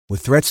With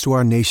threats to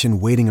our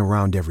nation waiting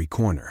around every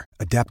corner,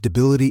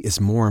 adaptability is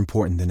more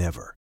important than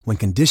ever. When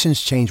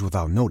conditions change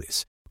without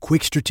notice,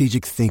 quick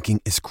strategic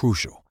thinking is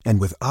crucial.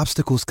 And with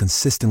obstacles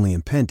consistently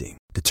impending,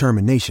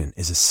 determination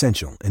is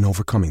essential in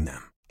overcoming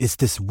them. It's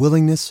this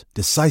willingness,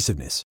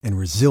 decisiveness, and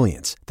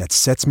resilience that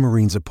sets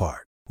Marines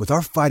apart. With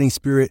our fighting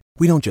spirit,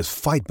 we don't just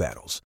fight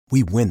battles,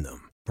 we win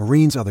them.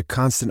 Marines are the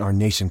constant our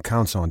nation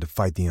counts on to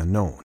fight the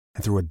unknown.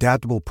 And through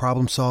adaptable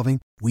problem solving,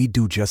 we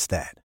do just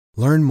that.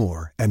 Learn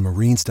more at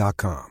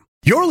marines.com.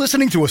 You're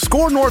listening to a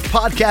Score North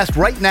podcast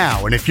right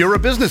now, and if you're a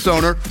business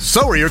owner,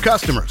 so are your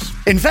customers.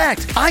 In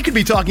fact, I could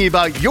be talking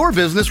about your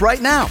business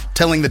right now,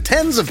 telling the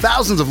tens of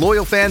thousands of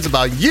loyal fans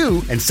about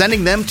you and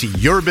sending them to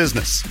your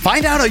business.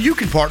 Find out how you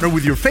can partner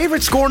with your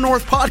favorite Score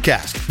North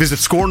podcast. Visit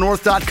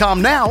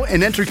scorenorth.com now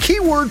and enter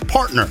keyword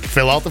partner.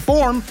 Fill out the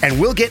form, and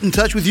we'll get in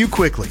touch with you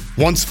quickly.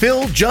 Once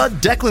Phil,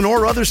 Judd, Declan,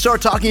 or others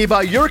start talking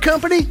about your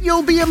company,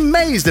 you'll be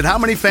amazed at how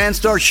many fans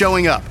start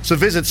showing up. So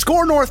visit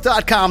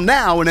scorenorth.com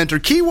now and enter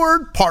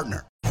keyword partner.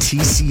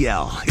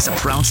 TCL is a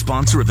proud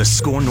sponsor of the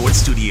Score North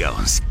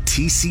Studios.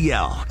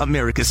 TCL,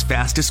 America's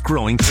fastest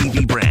growing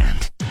TV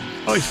brand.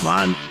 Oh, it's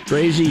fun,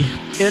 crazy.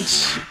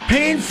 It's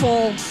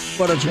painful,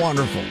 but it's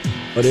wonderful.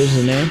 What is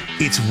the name?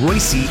 It's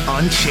Royce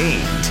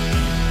Unchained.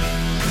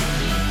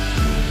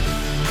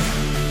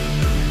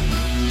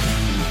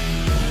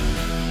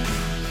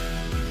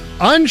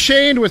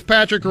 Unchained with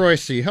Patrick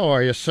Royce. How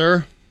are you,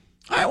 sir?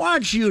 I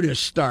want you to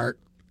start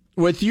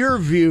with your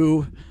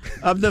view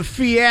of the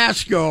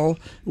fiasco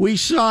we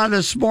saw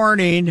this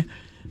morning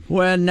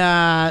when the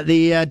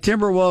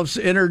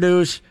Timberwolves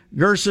introduced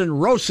Gerson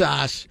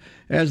Rosas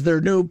as their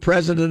new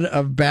president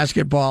of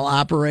basketball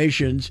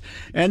operations,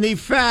 and the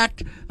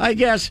fact, I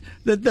guess,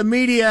 that the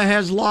media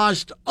has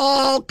lost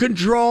all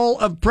control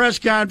of press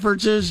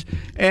conferences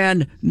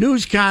and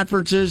news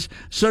conferences,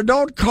 so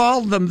don't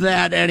call them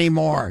that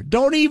anymore.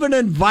 Don't even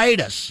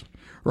invite us,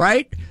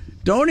 right?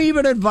 Don't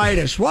even invite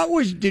us.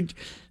 Ricey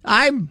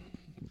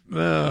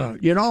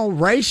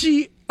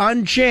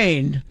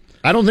Unchained.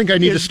 I don't think I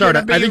need to start.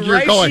 I think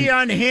you're going.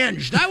 Ricey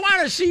Unhinged. I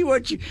want to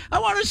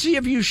see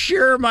if you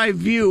share my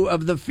view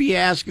of the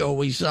fiasco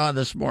we saw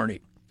this morning.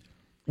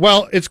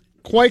 Well, it's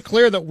quite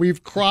clear that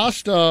we've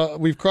crossed a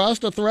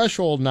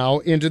threshold now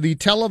into the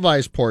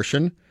televised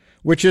portion,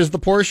 which is the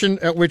portion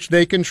at which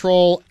they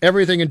control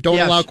everything and don't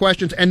allow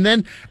questions.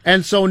 And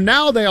so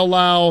now they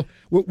allow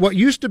what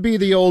used to be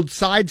the old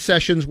side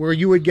sessions where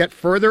you would get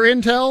further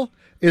intel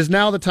is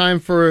now the time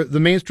for the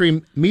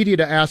mainstream media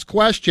to ask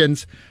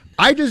questions.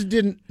 I just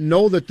didn't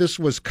know that this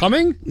was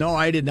coming. No,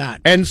 I did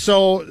not. And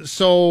so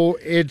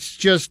it's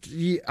just,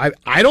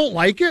 I don't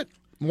like it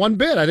one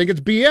bit. I think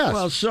it's BS.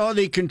 Well, so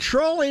the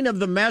controlling of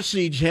the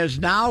message has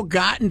now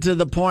gotten to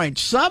the point.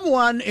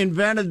 Someone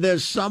invented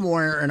this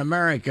somewhere in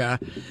America.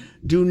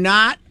 Do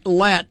not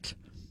let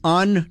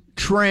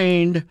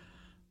untrained,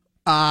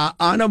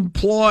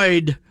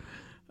 unemployed,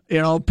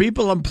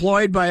 people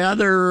employed by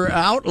other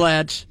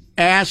outlets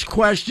ask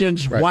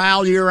questions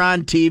while you're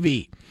on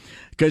TV,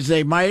 because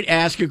they might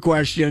ask a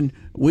question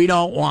we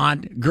don't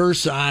want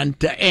Gerson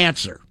to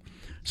answer.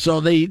 So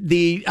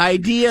the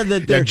idea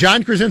that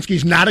John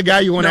Krasinski's not a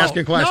guy you want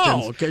asking questions.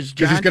 No, because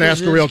he's going to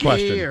ask a real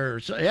question. Or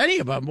any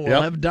of them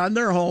will have done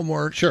their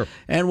homework, sure,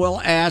 and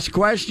will ask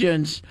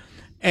questions.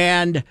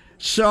 And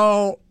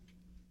so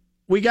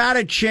we got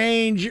to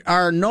change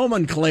our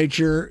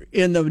nomenclature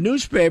in the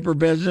newspaper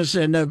business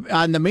and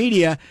on the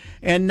media,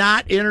 and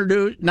not.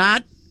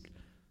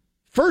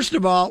 First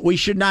of all, we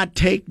should not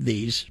take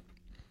these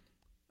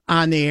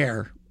on the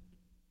air.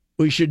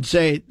 We should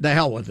say, the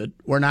hell with it.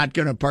 We're not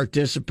going to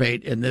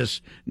participate in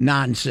this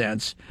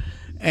nonsense.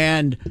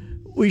 And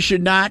we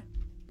should not,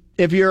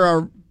 if you're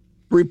a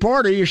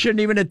reporter, you shouldn't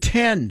even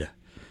attend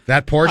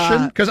that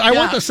portion. Because I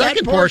want the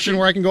second portion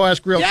where I can go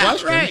ask real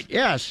questions. Right,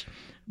 yes.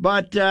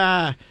 But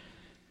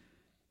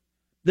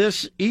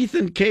this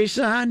Ethan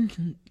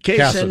Casson,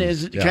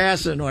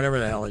 whatever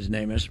the hell his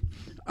name is,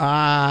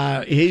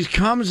 he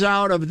comes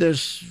out of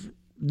this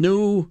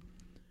new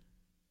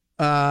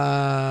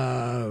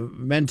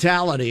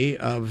mentality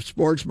of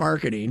sports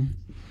marketing.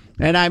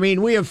 And, I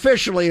mean, we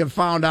officially have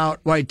found out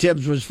why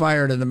Tibbs was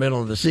fired in the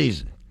middle of the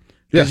season.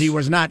 Because he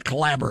was not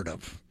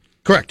collaborative.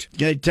 Correct.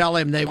 They tell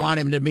him they want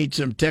him to meet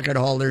some ticket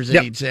holders,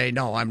 and he'd say,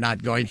 no, I'm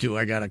not going to.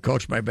 I got to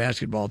coach my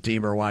basketball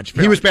team or watch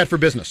film. He was bad for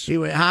business. He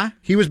was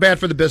bad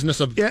for the business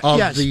of the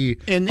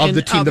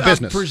team, the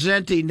business.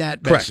 Presenting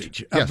that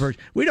message.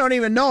 We don't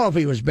even know if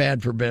he was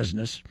bad for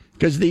business,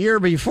 because the year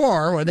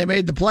before, when they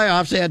made the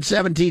playoffs, they had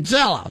 17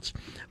 sellouts,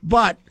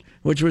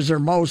 which was their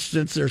most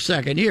since their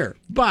second year.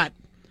 But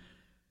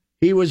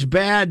he was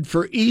bad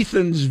for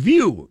Ethan's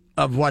view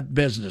of what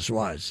business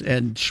was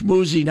and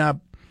schmoozing up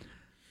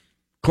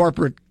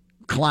corporate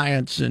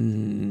clients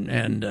and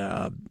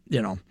I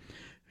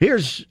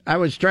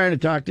was talking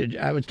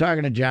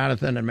to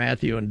Jonathan and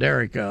Matthew and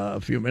Derek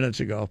a few minutes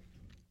ago.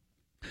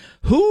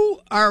 Who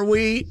are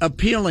we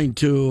appealing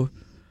to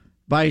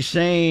by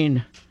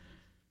saying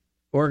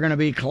we're going to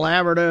be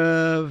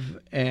collaborative,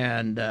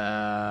 and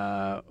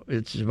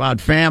it's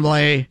about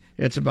family.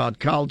 It's about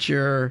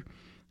culture.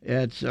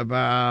 It's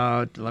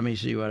about, let me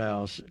see what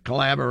else,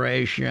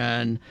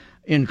 collaboration,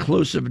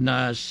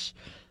 inclusiveness.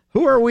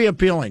 Who are we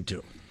appealing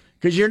to?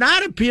 Because you're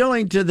not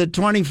appealing to the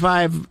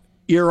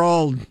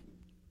 25-year-old,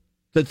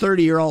 the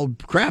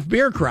 30-year-old craft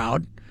beer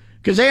crowd,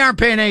 because they aren't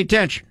paying any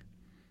attention.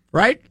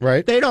 Right?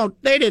 Right. They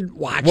didn't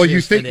watch Well,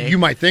 this today. You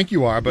might think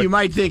you are, but you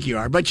might think you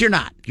are, but you're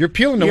not. You're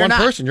appealing to one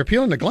person. You're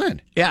appealing to Glenn.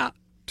 Yeah.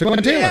 To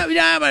Glenn Taylor.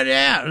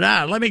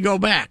 Yeah, let me go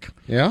back.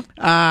 Yeah.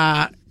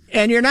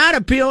 And you're not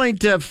appealing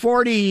to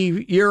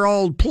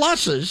 40-year-old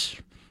pluses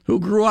who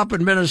grew up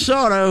in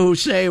Minnesota who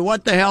say,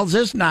 what the hell's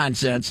this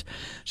nonsense?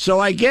 So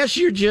I guess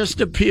you're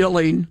just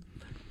appealing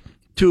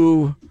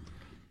to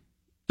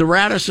the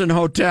Radisson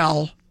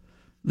Hotel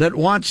that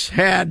once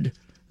had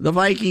the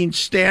Vikings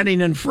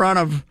standing in front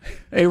of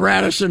a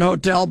Radisson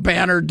Hotel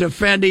banner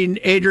defending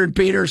Adrian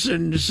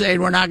Peterson, saying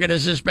we're not going to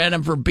suspend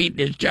him for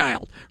beating his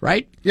child,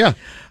 right? Yeah.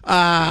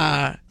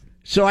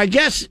 So I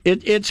guess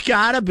it's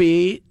got to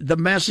be the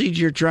message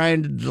you're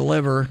trying to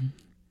deliver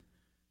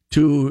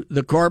to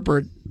the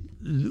corporate.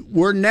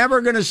 We're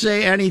never going to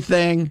say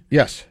anything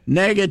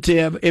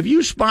negative. If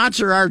you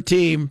sponsor our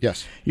team,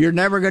 you're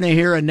never going to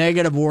hear a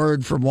negative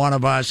word from one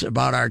of us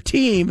about our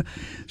team.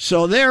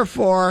 So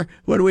therefore,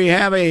 when we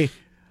have an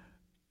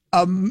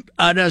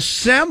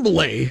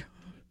assembly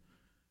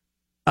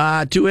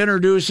to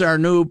introduce our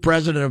new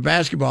president of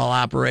basketball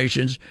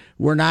operations,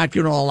 we're not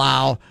going to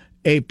allow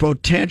a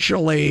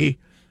potentially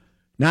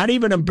not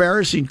even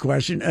embarrassing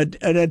question,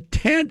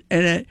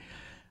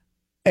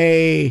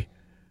 a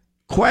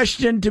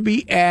question to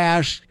be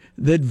asked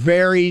that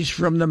varies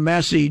from the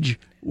message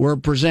we're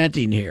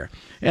presenting here.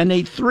 And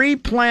the three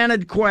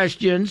planted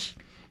questions,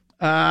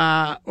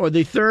 or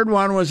the third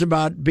one was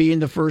about being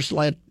the first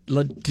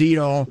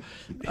Latino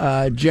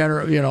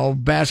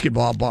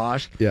basketball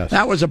boss. Yes.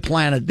 That was a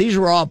planted. These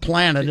were all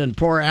planted, and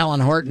poor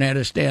Alan Horton had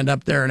to stand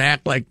up there and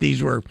act like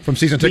these were from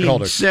season ticket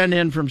holders. Sent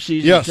in from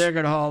season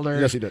ticket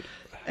holders. Yes, he did.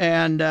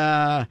 And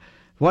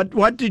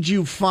what did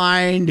you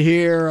find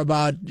here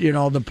about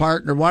the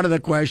partner? One of the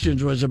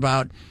questions was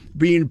about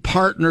being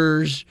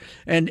partners,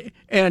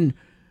 and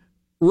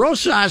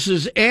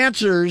Rosas's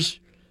answers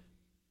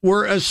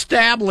were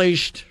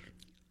established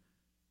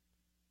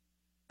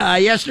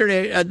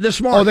yesterday,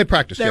 this morning. Oh, they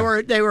practiced.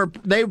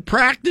 They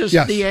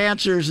practiced the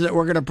answers that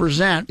we're going to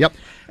present. Yep.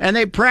 And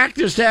they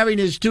practiced having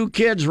his two little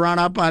kids run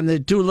up on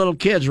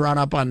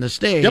the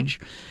stage,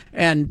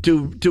 and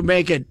to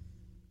make it,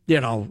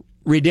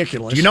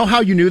 ridiculous. Do you know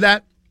how you knew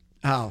that?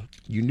 How?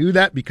 You knew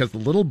that because the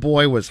little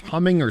boy was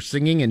humming or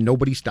singing and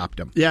nobody stopped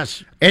him.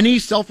 Yes. Any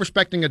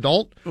self-respecting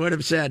adult would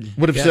have said,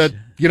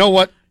 you know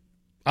what?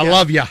 I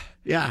love you.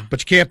 Yeah.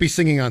 But you can't be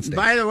singing on stage.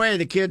 By the way,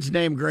 the kid's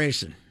named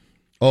Grayson.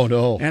 Oh,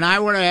 no. And I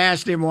would have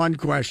asked him one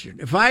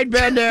question. If I'd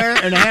been there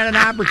and had an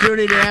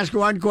opportunity to ask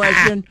one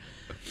question,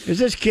 is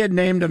this kid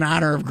named in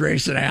honor of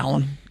Grayson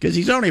Allen? Because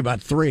he's only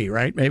about 3,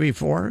 right? Maybe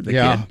 4, the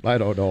kid. I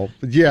don't know.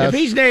 Yeah. If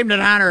he's named in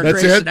honor of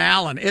Grayson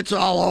Allen, it's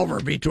all over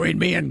between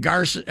me and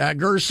Gerson,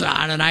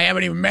 and I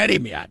haven't even met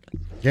him yet.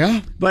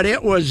 Yeah. But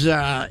it was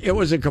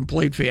a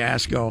complete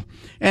fiasco.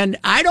 And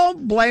I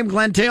don't blame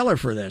Glenn Taylor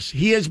for this.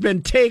 He has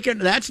been taken,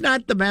 that's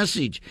not the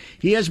message.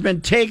 He has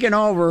been taken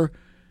over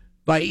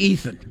by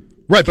Ethan.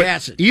 Right, but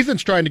Cassidy.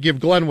 Ethan's trying to give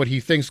Glenn what he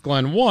thinks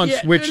Glenn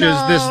wants, which is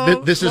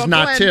this is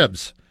not Glenn,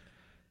 Tibbs.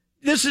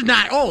 This is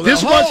not. Oh,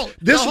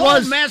 the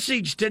whole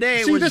message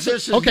today was this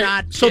is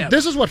not Tibbs. So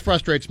this is what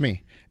frustrates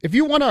me. If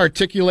you want to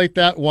articulate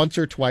that once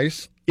or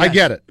twice, I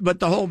get it. But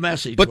the whole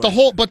message. But the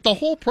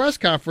whole press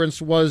conference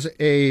was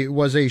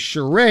a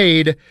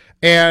charade.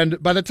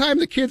 And by the time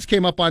the kids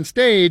came up on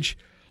stage,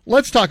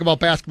 let's talk about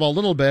basketball a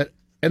little bit.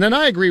 And then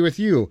I agree with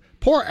you.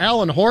 Poor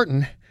Alan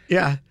Horton.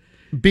 Yeah.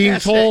 Being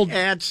told what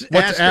to ask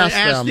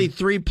them. The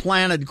 3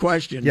 planted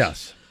questions.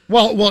 Yes.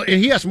 Well, and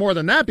he asked more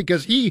than that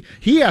because he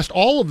asked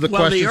all of the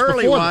questions. Well, the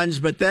early ones,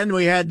 but then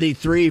we had the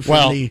 3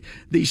 from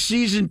the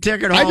season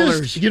ticket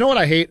holders. You know what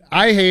I hate?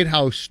 I hate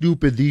how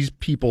stupid these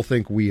people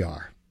think we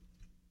are.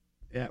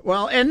 Yeah.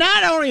 Well, and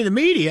not only the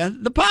media,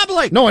 the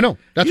public. No, I know.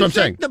 That's what I'm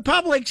saying. The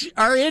public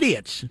are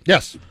idiots.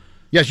 Yes.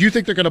 Yes, you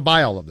think they're going to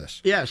buy all of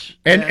this. Yes.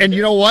 And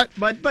you know what?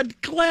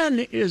 But Glenn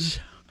is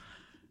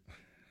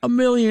a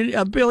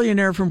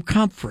billionaire from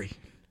Comfrey.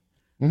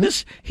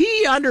 Mm-hmm.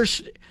 He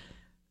understands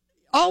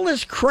all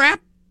this crap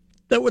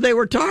that they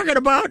were talking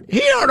about. He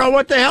don't know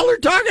what the hell they're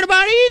talking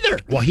about either.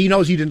 Well, he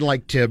knows he didn't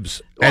like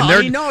Tibbs,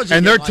 he knows.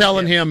 They're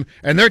telling him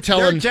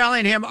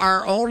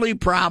our only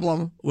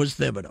problem was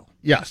Thibodeau.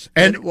 Yes,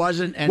 and it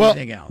wasn't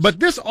anything else. But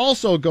this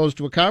also goes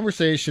to a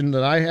conversation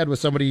that I had with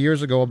somebody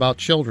years ago about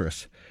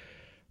Childress.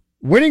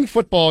 Winning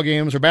football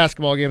games or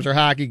basketball games or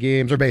hockey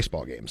games or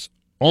baseball games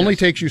only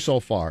takes you so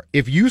far.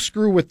 If you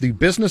screw with the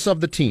business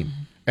of the team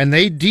and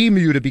they deem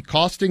you to be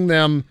costing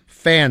them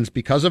fans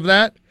because of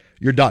that,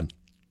 you're done.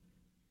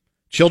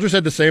 Childress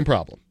had the same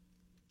problem.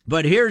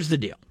 But here's the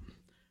deal.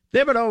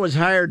 Thibodeau was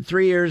hired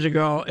 3 years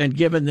ago and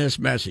given this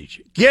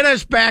message. Get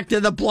us back to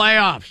the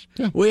playoffs.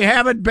 Yeah. We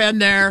haven't been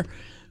there.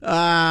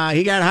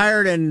 He got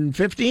hired in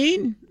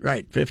 15?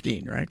 Right,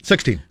 15, right?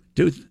 16.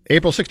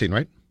 April 16,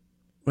 right?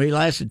 Well, he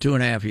lasted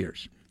 2.5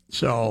 years.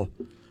 So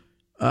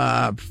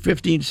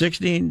 15,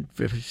 16,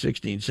 15,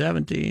 16,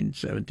 17,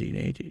 17,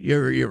 18.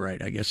 You're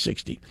right, I guess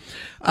 16.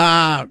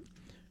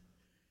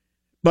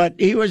 But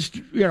he was,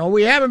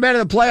 we haven't been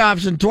to the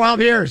playoffs in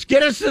 12 years.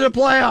 Get us to the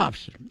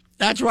playoffs.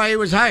 That's why he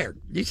was hired.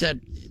 He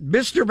said,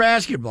 Mr.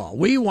 Basketball,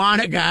 we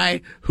want a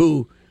guy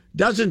who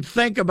doesn't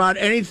think about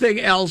anything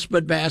else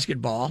but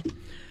basketball.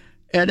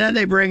 And then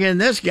they bring in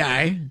this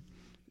guy,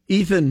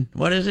 Ethan,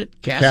 what is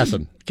it?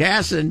 Casson.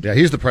 Yeah,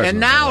 he's the president. And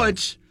now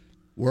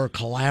we're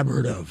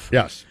collaborative.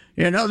 Yes.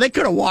 They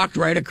could have walked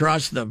right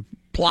across the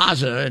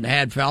plaza and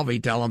had Falvey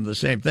tell him the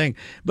same thing.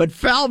 But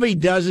Falvey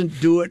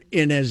doesn't do it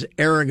in as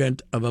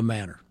arrogant of a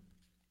manner.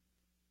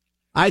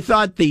 I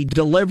thought the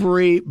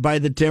delivery by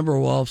the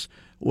Timberwolves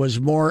was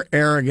more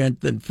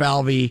arrogant than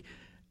Falvey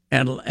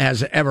and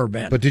has ever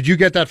been. But did you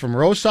get that from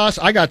Rosas?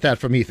 I got that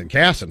from Ethan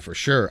Casson for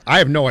sure. I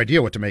have no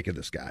idea what to make of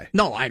this guy.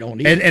 No, I don't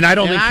either. And I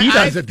don't think he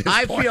does at this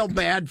point. I feel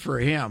bad for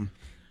him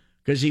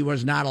because he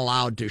was not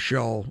allowed to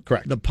show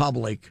the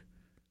public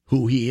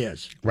who he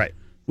is. Right.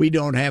 We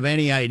don't have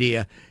any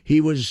idea. He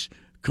was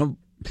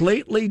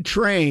completely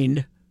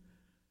trained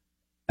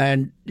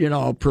and,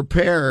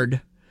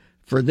 prepared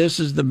for this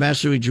is the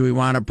message we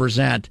want to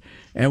present,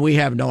 and we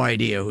have no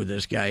idea who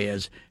this guy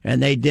is.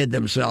 And they did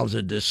themselves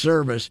a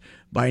disservice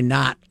by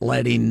not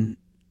letting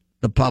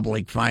the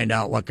public find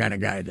out what kind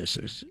of guy this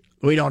is.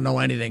 We don't know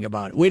anything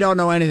about it. We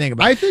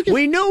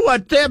knew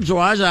what Thibs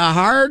was, a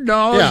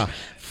hard-nosed,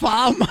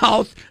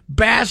 foul-mouthed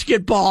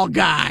basketball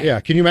guy. Yeah,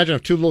 can you imagine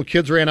if two little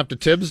kids ran up to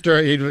Thibs?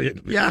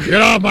 Get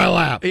off my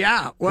lap.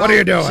 Yeah. Well, what are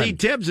you doing? See,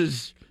 Thibs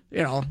is,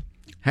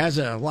 has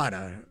a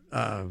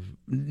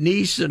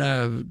niece and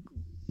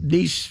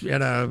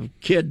a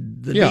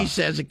kid. The niece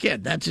has a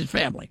kid. That's his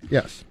family.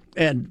 Yes.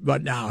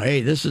 But now,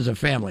 hey, this is a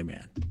family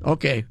man.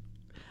 Okay.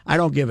 I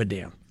don't give a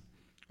damn.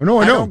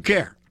 No, I know. I don't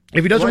care.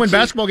 If he doesn't win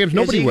basketball games,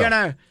 nobody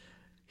will.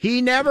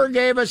 He never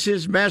gave us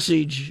his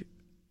message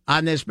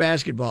on this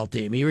basketball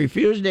team. He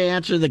refused to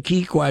answer the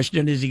key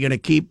question, is he going to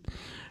keep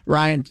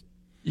Ryan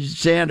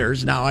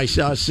Sanders? Now, I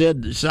saw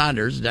Sid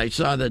Saunders. I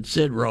saw that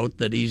Sid wrote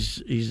that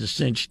he's a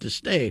cinch to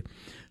stay.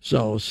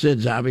 So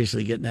Sid's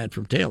obviously getting that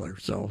from Taylor.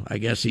 So I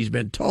guess he's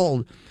been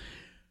told.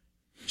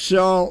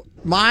 So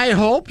my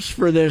hopes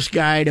for this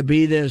guy to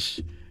be this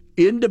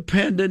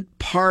independent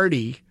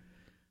party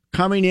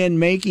coming in,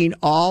 making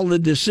all the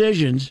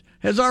decisions,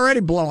 has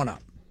already blown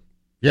up.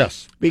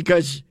 Yes.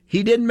 Because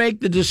he didn't make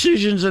the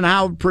decisions on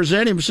how to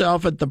present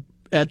himself at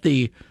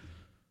the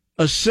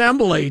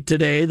assembly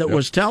today that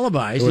was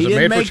televised. He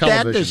didn't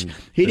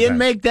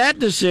make that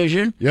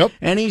decision. Yep.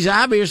 And he's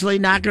obviously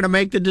not going to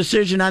make the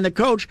decision on the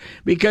coach,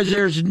 because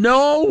there's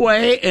no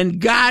way in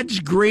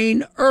God's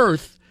green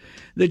earth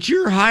that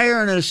you're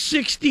hiring a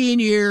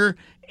 16-year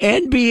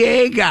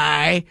NBA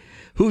guy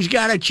who's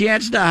got a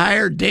chance to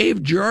hire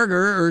Dave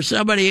Jorger or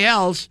somebody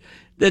else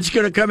that's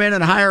going to come in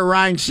and hire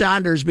Ryan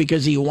Saunders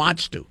because he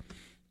wants to.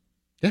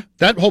 Yeah,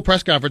 that whole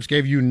press conference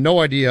gave you no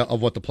idea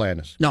of what the plan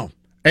is. No.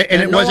 And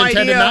it was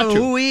intended not to. No idea of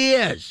who he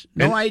is.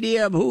 No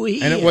idea of who he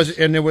is.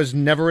 And it was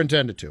never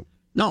intended to.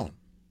 No.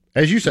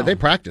 As you said, they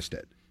practiced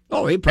it.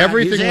 Oh,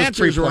 everything his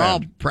answers were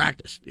all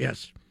practiced,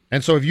 yes.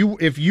 And so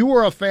if you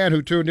were a fan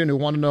who tuned in who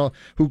wanted to know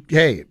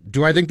hey,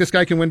 do I think this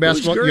guy can win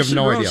basketball? You have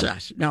no idea.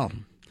 No.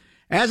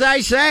 As I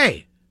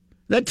say,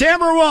 the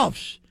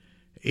Timberwolves,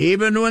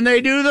 even when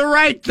they do the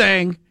right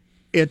thing,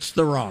 it's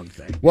the wrong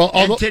thing.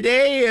 Well,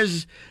 today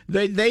is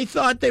they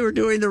thought they were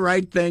doing the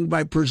right thing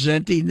by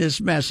presenting this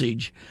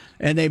message,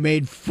 and they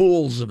made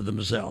fools of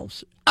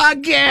themselves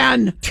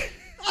again.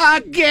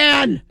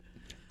 As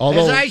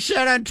I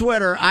said on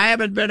Twitter, I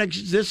haven't been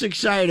this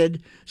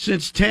excited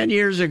since 10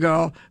 years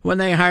ago when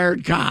they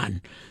hired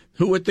Khan,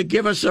 who would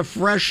give us a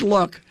fresh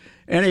look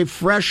and a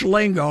fresh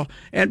lingo.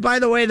 And by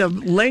the way, the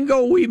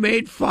lingo we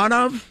made fun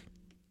of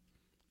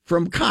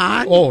from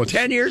Khan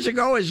 10 years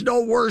ago is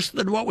no worse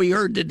than what we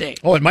heard today.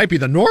 Oh, it might be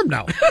the norm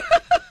now.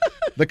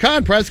 The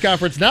Khan press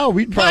conference now,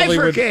 we'd probably...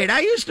 Bifurcate.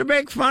 I used to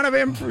make fun of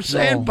him for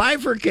saying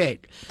bifurcate.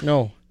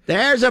 No.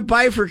 There's a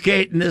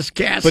bifurcate in this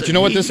cast. But you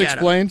know what this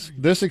explains?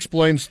 This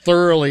explains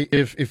thoroughly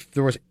if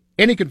there was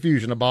any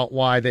confusion about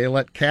why they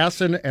let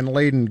Casson and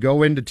Layden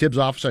go into Tibbs'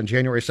 office on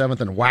January 7th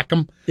and whack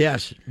him.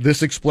 Yes.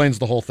 This explains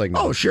the whole thing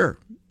now. Oh, sure.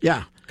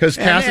 Yeah. Because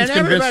Casson's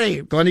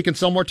convinced Glenn can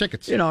sell more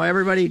tickets.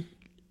 Everybody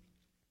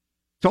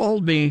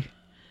told me,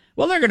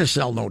 well, they're going to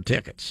sell no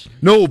tickets.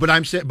 No, but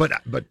I'm saying, but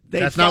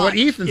that's not what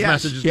Ethan's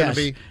message is going to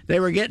be.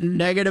 They were getting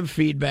negative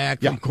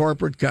feedback from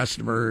corporate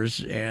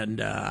customers, and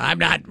I'm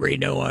not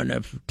renewing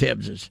of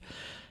Tibbs's.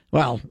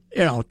 Well,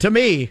 to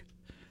me,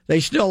 they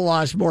still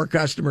lost more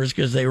customers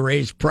because they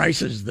raised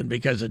prices than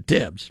because of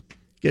Tibbs.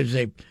 Because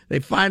they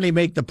finally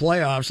make the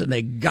playoffs and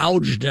they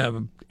gouged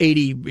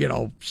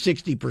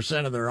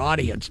 60% of their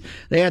audience.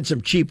 They had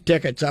some cheap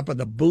tickets up in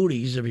the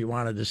booties if you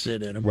wanted to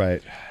sit in them.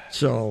 Right.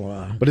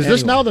 So, but is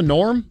this now the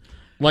norm?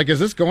 Like, is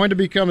this going to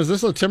become? Is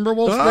this a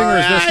Timberwolves thing, or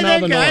is this now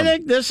the norm? I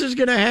think this is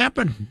going to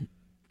happen.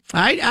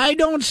 I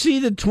don't see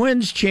the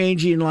Twins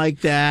changing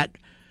like that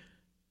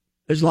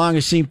as long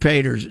as St.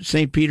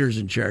 Peter's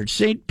in charge.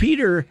 St.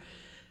 Peter,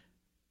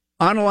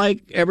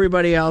 unlike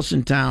everybody else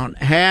in town,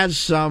 has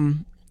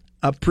some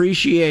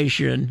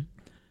appreciation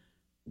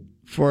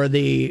for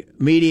the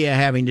media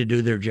having to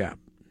do their job.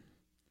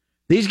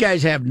 These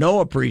guys have no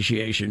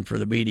appreciation for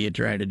the media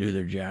trying to do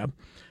their job.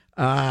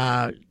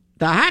 The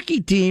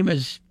hockey team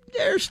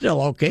they're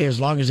still okay as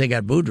long as they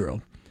got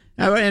Boudreaux.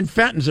 And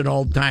Fenton's an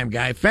old-time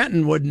guy.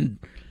 Fenton wouldn't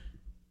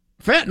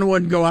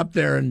go up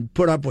there and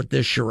put up with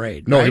this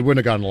charade. No, right? he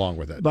wouldn't have gotten along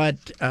with it. But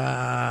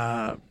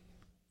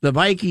the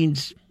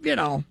Vikings,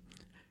 well,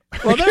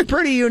 they're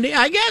pretty unique.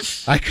 I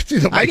guess I could see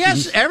the Vikings. I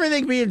guess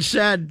everything being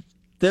said,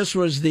 this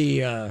was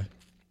the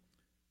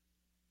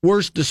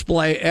worst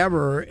display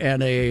ever,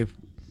 and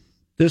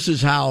this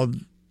is how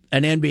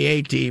an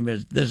NBA team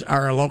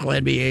our local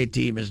NBA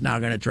team is now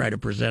going to try to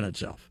present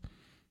itself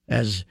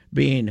as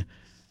being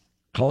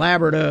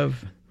collaborative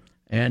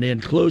and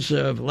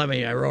inclusive.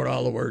 I wrote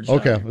all the words down.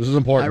 Okay, this is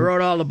important. I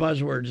wrote all the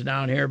buzzwords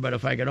down here, but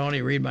if I could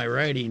only read my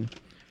writing.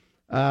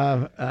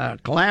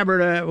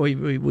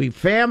 Collaborative, we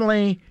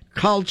family,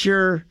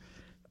 culture.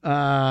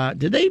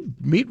 Did they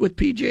meet with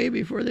PJ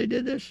before they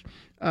did this?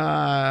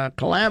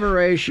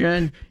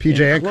 Collaboration,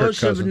 PJ and Kirk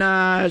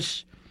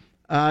inclusiveness,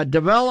 our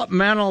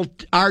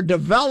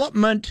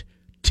development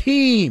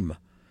team.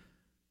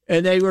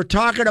 And they were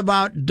talking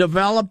about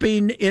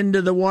developing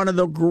into one of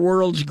the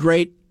world's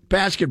great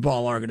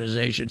basketball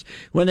organizations.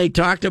 When they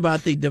talked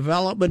about the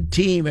development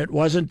team, it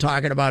wasn't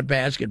talking about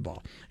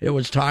basketball. It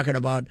was talking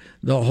about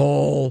the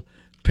whole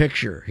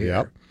picture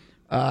here.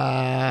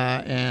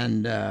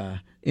 Yep.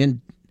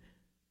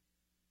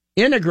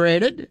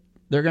 Integrated.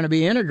 They're going to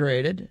be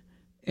integrated.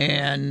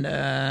 And,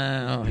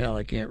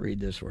 I can't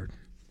read this word.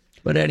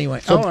 But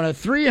anyway, and a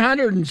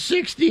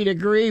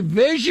 360-degree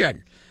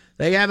vision.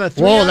 They have a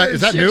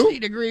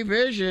 360-degree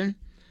vision.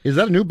 Is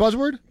that a new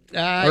buzzword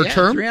or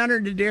term?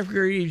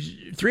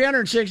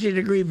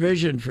 360-degree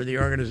vision for the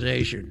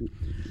organization.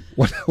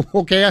 What?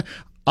 Okay,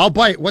 I'll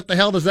bite. What the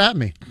hell does that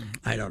mean?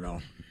 I don't know.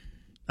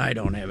 I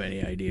don't have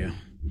any idea.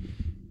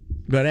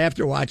 But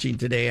after watching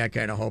today, I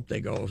kind of hope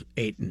they go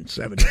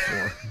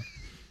 8-74.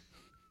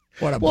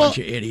 What a bunch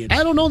of idiots.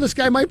 I don't know. This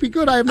guy might be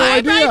good. I have no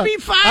idea. I might be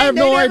fine. I have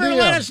no idea.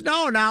 Let us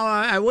know. Now,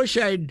 I wish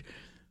I'd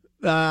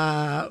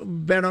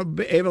been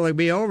able to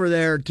be over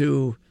there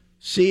to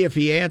see if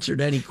he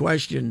answered any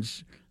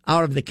questions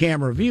out of the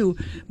camera view.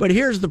 But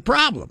here's the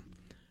problem.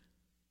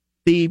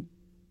 The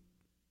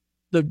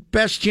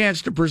best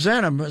chance to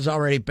present him has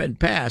already been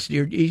passed.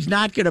 He's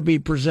not going to be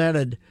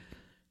presented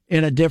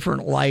in a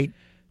different light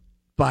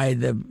by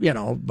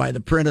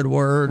the printed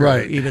word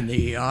or even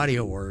the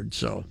audio word.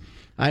 So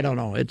I don't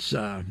know.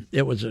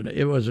 It was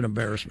an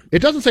embarrassment. It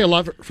doesn't say a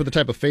lot for the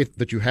type of faith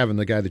that you have in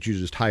the guy that you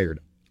just hired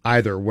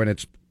either. When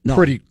it's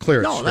pretty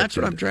clear. No, that's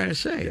what I'm trying to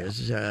say.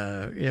 Is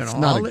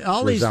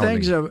all these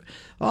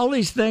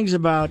things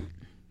about.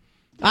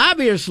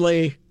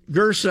 Obviously,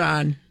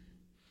 Gerson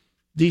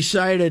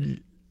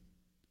decided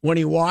when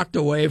he walked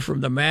away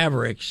from the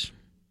Mavericks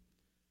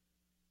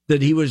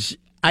that he was.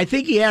 I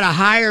think he had a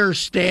higher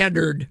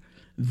standard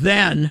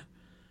then,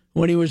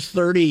 when he was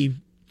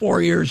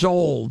 34 years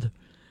old,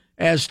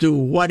 as to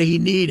what he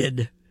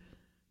needed.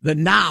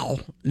 Now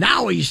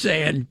he's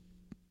saying,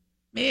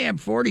 man, I'm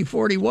 40,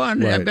 41.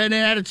 Right. I've been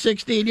at it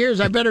 16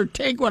 years. I better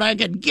take what I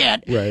can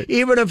get,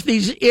 even if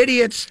these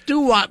idiots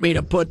do want me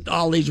to put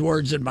all these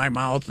words in my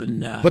mouth.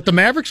 But the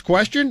Mavericks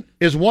question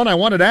is one I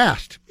wanted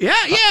asked. Yeah,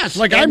 yes.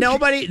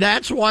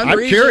 That's one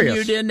reason curious.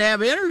 You didn't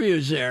have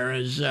interviews there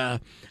is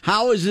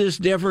how is this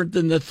different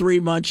than the 3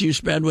 months you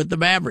spend with the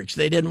Mavericks?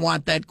 They didn't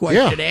want that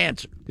question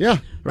answered. Yeah.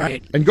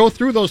 Right. And go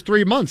through those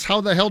 3 months.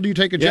 How the hell do you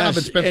take a job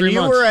and spend 3 months? And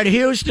you were at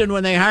Houston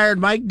when they hired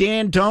Mike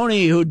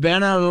D'Antoni, who'd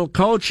been a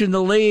coach in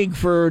the league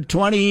for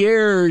 20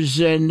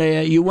 years, and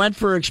you went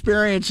for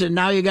experience, and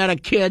now you got a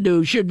kid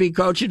who should be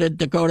coaching at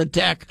Dakota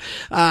Tech.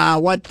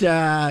 What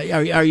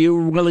are you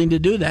willing to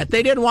do that?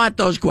 They didn't want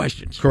those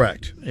questions.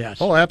 Correct.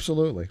 Yes. Oh,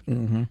 absolutely.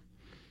 Mm-hmm.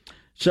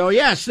 So,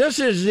 yes, this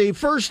is the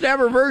first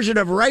ever version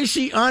of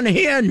Ricey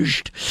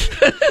Unhinged.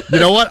 You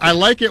know what? I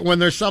like it when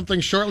there's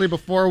something shortly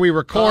before we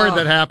record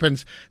that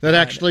happens that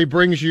actually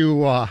brings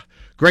you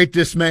great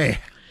dismay.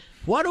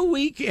 What do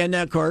we, and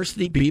of course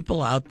the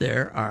people out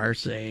there are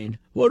saying,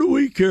 what do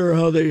we care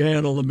how they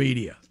handle the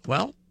media?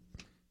 Well,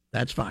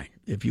 that's fine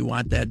if you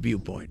want that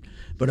viewpoint.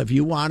 But if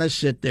you want to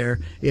sit there,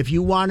 if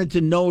you wanted to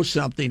know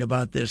something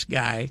about this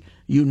guy,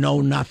 you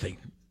know nothing.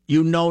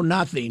 You know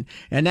nothing,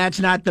 and that's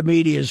not the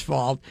media's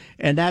fault,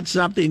 and that's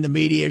something the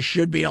media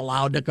should be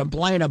allowed to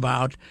complain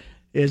about,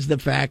 is the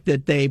fact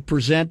that they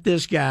present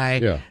this guy.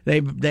 Yeah.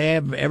 They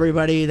have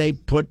everybody, they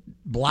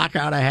block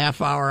out a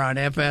half hour on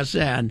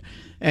FSN,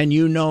 and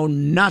you know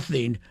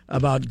nothing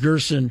about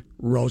Gerson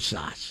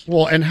Rosas.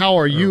 Well, and how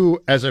are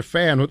you, as a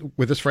fan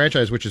with this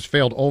franchise, which has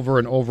failed over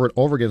and over and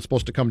over again,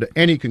 supposed to come to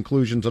any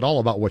conclusions at all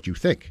about what you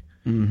think?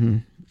 Mm-hmm.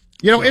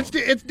 You know, it's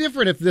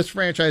different if this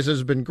franchise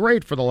has been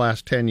great for the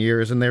last 10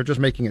 years and they're just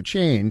making a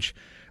change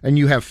and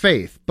you have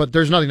faith, but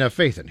there's nothing to have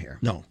faith in here.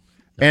 No.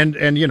 And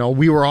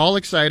we were all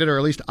excited, or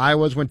at least I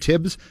was, when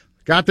Tibbs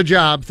got the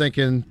job,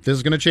 thinking this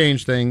is going to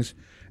change things,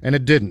 and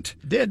it didn't.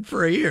 Did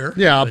for a year.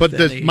 Yeah, but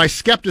my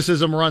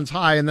skepticism runs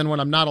high, and then when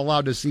I'm not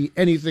allowed to see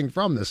anything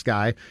from this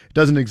guy, it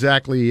doesn't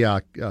exactly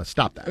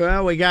stop that.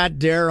 Well, we got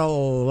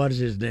Daryl, what is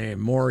his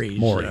name? Morey's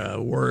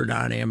word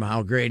on him,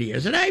 how great he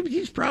is. And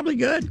he's probably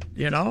good,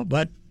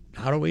 but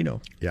how do we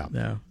know? Yeah.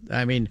 No.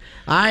 I mean,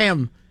 I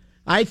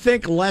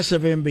think less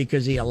of him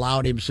because he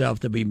allowed himself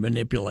to be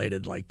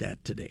manipulated like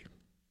that today.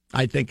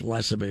 I think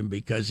less of him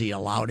because he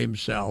allowed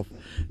himself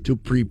to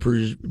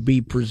be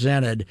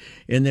presented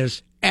in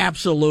this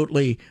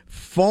absolutely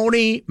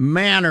phony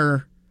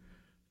manner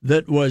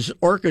that was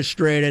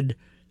orchestrated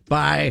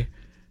by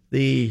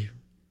the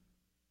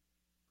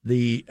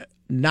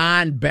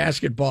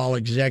non-basketball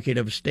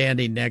executive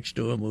standing next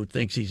to him who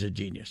thinks he's a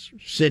genius,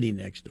 sitting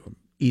next to him,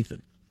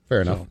 Ethan.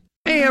 Fair enough.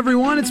 Hey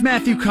everyone, it's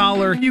Matthew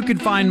Collar. You can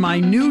find my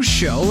new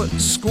show,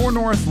 Score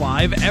North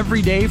Live,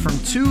 every day from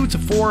 2 to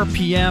 4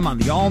 p.m. on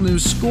the all-new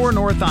Score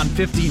North on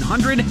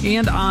 1500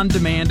 and on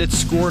demand at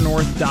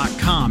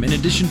scorenorth.com. In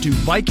addition to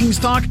Vikings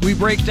talk, we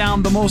break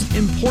down the most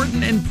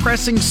important and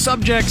pressing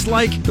subjects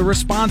like the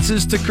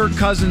responses to Kirk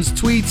Cousins'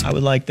 tweets. I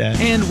would like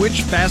that. And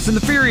which Fast and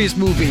the Furious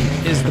movie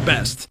is the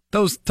best.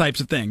 Those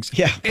types of things.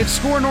 Yeah. It's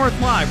Score North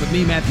Live with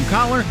me, Matthew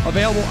Collar,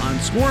 available on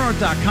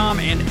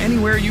scorenorth.com and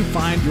anywhere you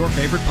find your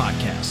favorite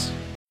podcasts.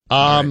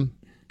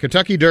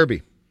 Kentucky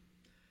Derby.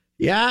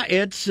 Yeah,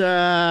 it's...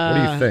 what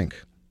do you think?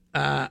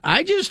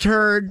 I just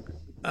heard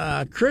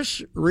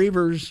Chris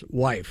Reaver's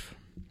wife,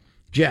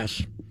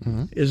 Jess,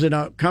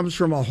 comes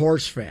from a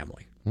horse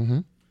family. Mm-hmm.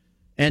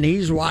 And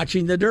he's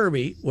watching the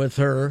Derby with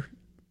her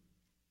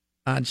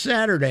on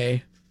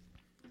Saturday.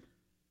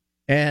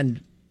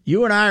 And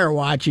you and I are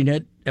watching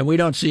it, and we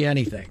don't see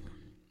anything.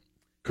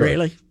 Correct.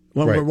 Really?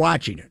 When we're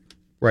watching it.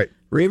 Right.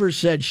 Reaver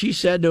said, she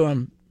said to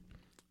him,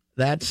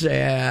 that's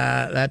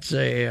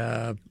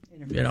interference.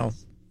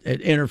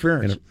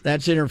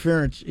 That's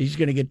interference. He's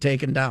going to get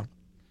taken down.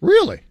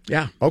 Really?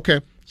 Yeah. Okay.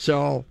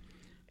 So,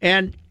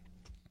 and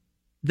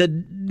the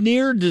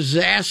near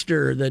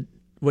disaster that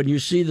when you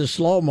see the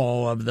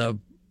slow-mo of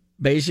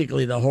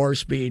basically the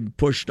horse being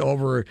pushed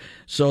over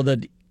so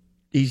that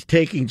he's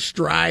taking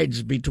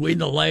strides between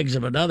the legs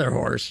of another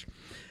horse,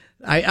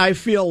 I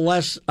feel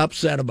less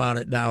upset about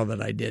it now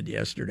than I did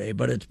yesterday,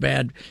 but it's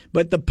bad.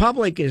 But the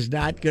public is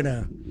not going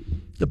to...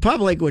 The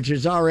public, which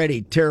is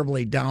already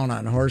terribly down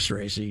on horse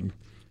racing,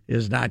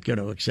 is not going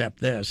to accept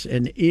this.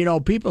 And,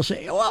 people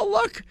say, well,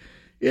 look,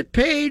 it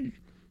paid,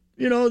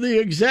 the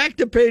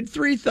Exacta paid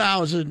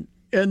 $3,000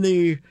 and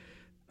the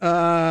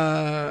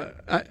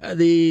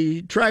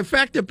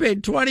trifecta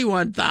paid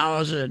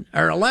 $21,000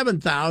 or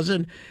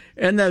 $11,000,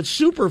 and the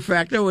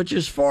superfecta, which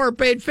is 4,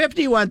 paid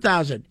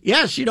 $51,000.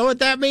 Yes, you know what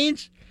that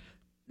means?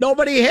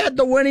 Nobody had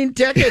the winning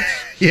tickets.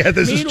 Yeah,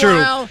 this is true.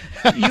 Meanwhile,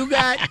 you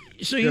got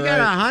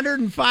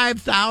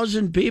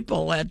 105,000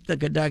 people at the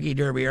Kentucky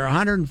Derby, or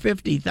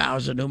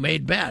 150,000 who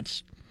made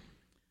bets,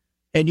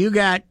 and you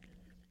got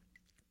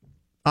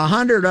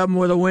 100 of them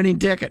with a winning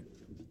ticket.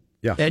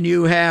 Yeah, and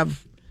you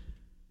have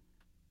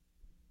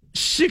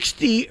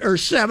 60 or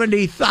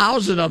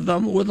 70,000 of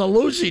them with a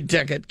losing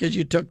ticket because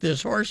you took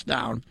this horse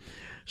down.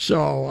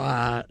 So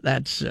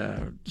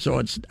so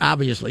it's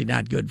obviously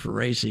not good for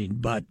racing,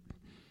 but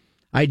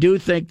I do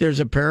think there's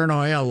a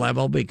paranoia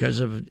level because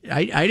of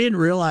I didn't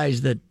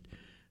realize that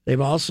they've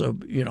also,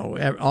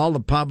 all the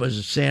pub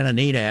is Santa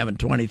Anita having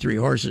 23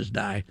 horses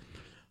die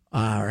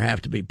or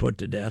have to be put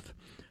to death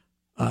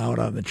out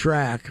on the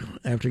track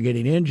after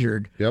getting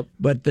injured. Yep.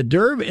 But the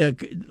Derby,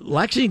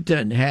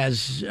 Lexington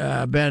has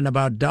been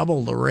about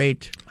double the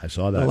rate. I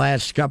saw that. The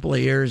last couple of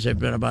years have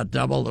been about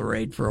double the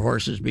rate for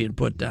horses being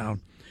put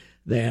down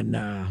than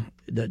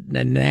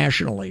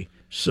nationally.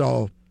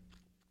 So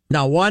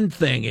now one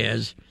thing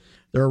is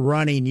they're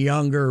running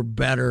younger,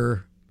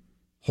 better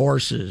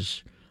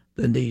horses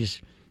than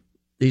these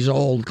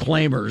old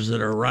claimers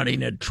that are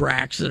running at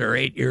tracks that are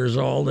 8 years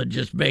old and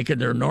just making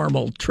their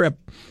normal trip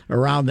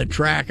around the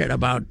track at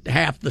about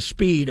half the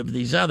speed of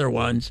these other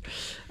ones.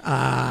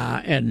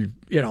 And,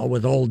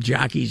 with old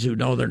jockeys who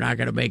know they're not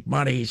going to make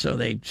money, so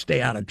they stay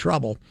out of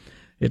trouble.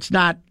 It's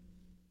not,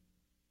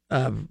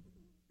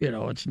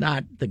 it's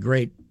not the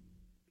great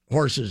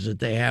horses that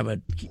they have at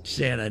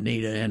Santa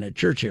Anita and at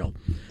Churchill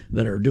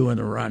that are doing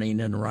the running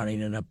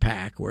in a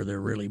pack where they're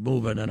really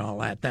moving and all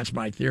that. That's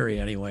my theory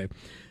anyway.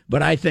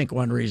 But I think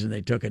one reason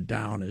they took it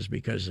down is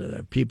because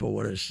people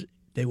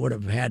would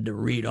have had to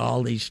read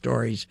all these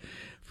stories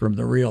from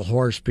the real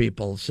horse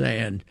people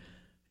saying,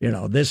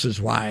 this is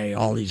why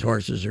all these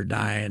horses are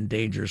dying,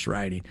 dangerous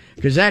riding,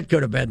 because that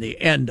could have been the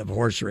end of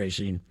horse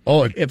racing.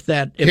 Oh, if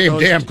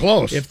damn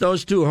close. If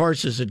those two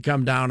horses had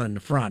come down in the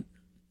front.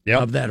 Yep.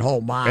 Of that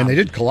whole mob. And they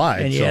did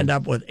collide. And you end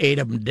up with 8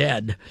 of them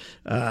dead.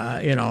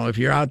 If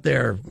you're out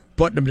there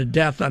putting them to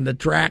death on the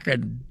track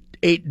in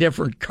 8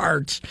 different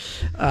carts,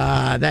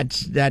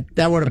 that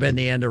would have been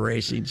the end of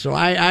racing. So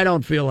I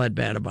don't feel that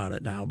bad about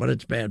it now, but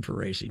it's bad for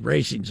racing.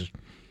 Racing's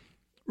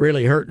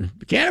really hurting.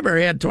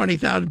 Canterbury had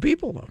 20,000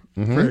 people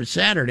though, for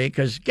Saturday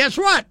because guess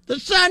what? The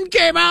sun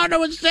came out and it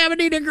was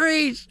 70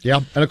 degrees.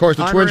 Yeah, and of course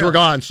the Twins were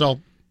gone. So,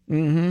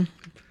 Mm-hmm.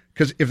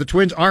 Because if the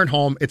Twins aren't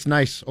home, it's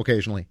nice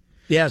occasionally.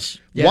 Yes.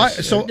 Why?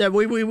 So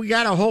we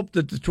got to hope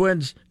that the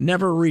Twins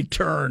never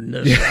return.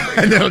 This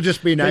and it'll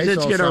just be nice. It's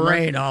all going to summer.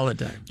 rain all the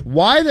time.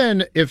 Why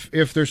then, if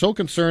they're so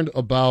concerned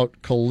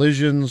about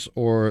collisions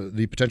or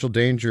the potential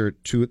danger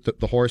to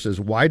the horses,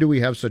 why do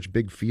we have such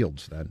big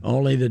fields then?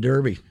 Only the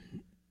Derby.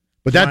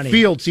 But that 20.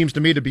 field seems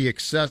to me to be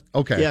excessive.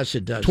 Okay. Yes,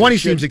 it does. 20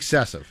 seems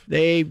excessive.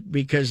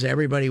 Because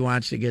everybody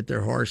wants to get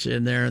their horse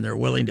in there and they're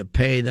willing to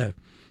pay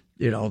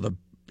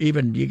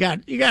you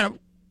got a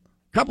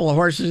couple of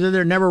horses in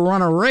there never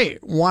won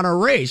a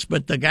race,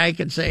 but the guy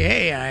can say,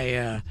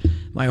 "Hey,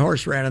 my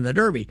horse ran in the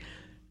Derby."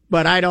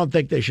 But I don't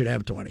think they should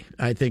have 20.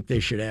 I think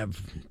they should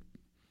have,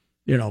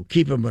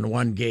 keep them in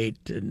one gate,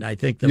 and I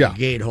think the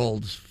gate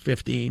holds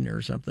 15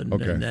 or something,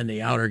 Okay. and then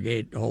the outer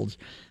gate holds.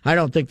 I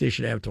don't think they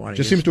should have 20.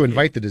 Just seems to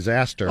invite the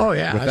disaster. Oh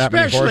yeah, with that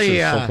many especially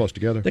horses so close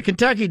together. The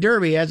Kentucky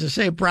Derby has the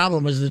same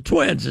problem as the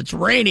Twins. It's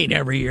raining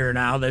every year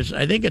now.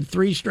 I think in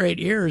 3 straight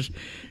years,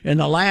 in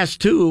the last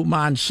 2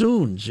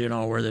 monsoons,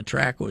 where the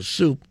track was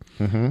soup,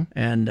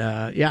 and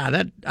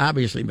that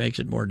obviously makes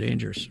it more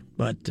dangerous.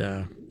 But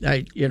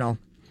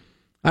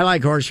I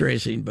like horse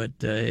racing, but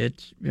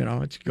it's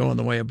going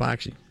the way of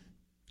boxing.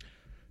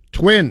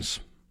 Twins.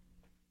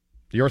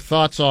 Your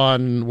thoughts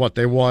on what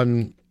they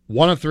won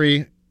 1 of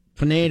 3.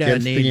 Pineda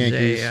against the needs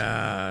Yankees.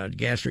 a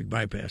gastric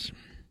bypass.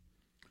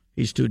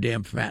 He's too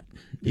damn fat.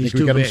 You He's think we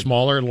too get big. him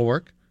smaller, it'll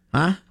work?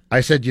 Huh?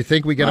 I said, you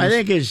think we get him?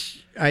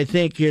 I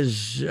think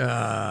his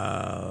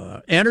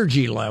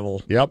energy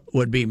level Yep.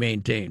 would be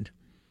maintained.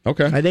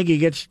 Okay. I think he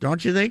gets.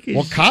 Don't you think?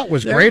 Well, Cott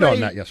was great on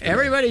that yesterday.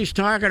 Everybody's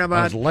talking On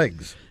about his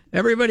legs.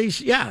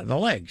 the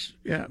legs.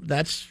 Yeah,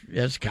 that's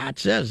as Cott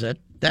says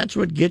that's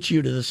what gets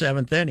you to the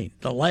 7th inning,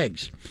 the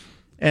legs,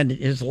 and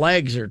his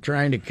legs are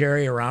trying to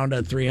carry around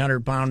a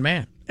 300-pound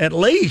man at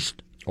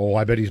least. Oh,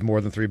 I bet he's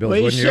more than 3 bills,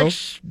 Well, wouldn't you?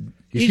 he's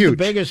He's the huge.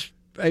 biggest.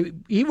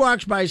 He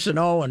walks by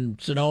Sano, and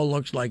Sano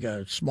looks like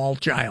a small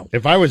child.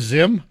 If I was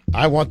Zim,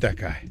 I want that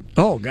guy.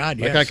 Oh God,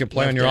 yes. That guy could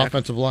play on your Left tackle.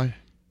 offensive line.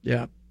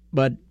 Yeah,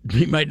 but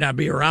he might not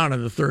be around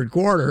in the 3rd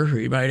quarter.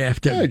 He might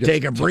have to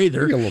take a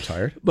breather. Get a little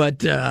tired.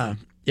 But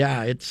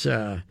it's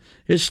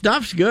his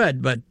stuff's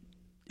good. But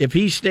if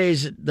he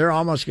stays, they're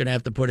almost going to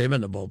have to put him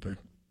in the bullpen.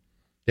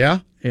 Yeah.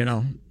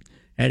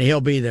 And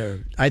he'll be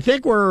there. I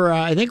think we're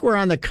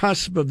on the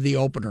cusp of the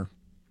opener.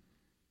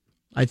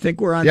 I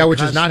think we're on. Yeah, the which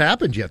cusp. has not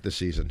happened yet this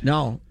season.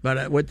 No,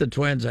 but with the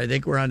Twins, I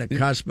think we're on the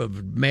cusp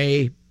of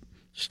May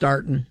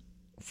starting.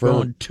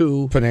 Going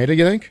 2. Pineda,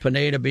 you think?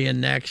 Pineda being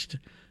next,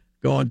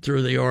 going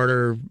through the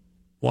order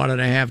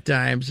 1.5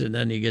 times, and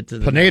then you get to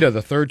the Pineda,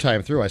 the 3rd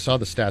time through. I saw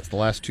the stats the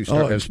last 2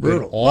 starts. it's It's been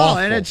brutal. awful. Well,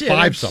 and it's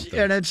 5-something.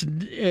 and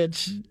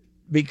it's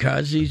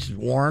because he's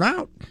worn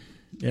out,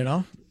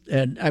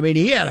 And I mean,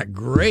 he had a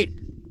great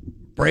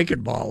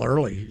breaking ball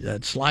early.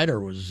 That slider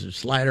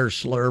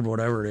slurve,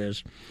 whatever it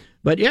is.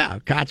 But yeah,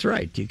 Cott's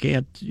right. You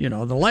can't,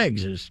 the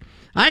legs is.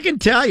 I can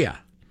tell you.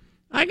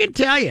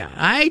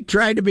 I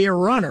tried to be a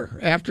runner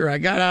after I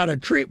got out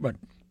of treatment,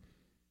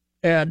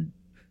 and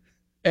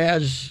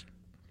as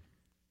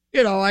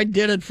I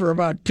did it for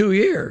about 2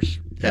 years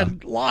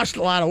and lost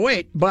a lot of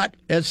weight. But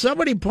as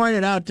somebody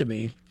pointed out to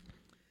me,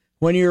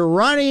 when you're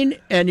running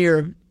and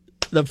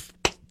the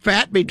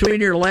fat between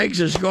your legs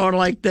is going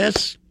like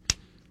this,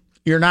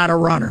 you're not a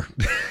runner.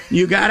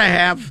 You gotta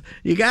have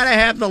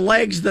the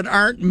legs that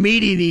aren't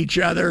meeting each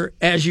other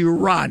as you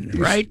run,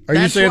 right? Are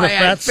you saying the why I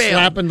fat's failed.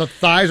 slapping, the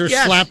thighs are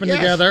slapping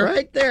together?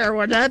 Right there.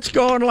 When that's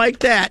going like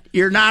that,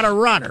 you're not a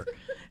runner.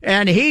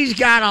 And he's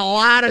got a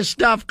lot of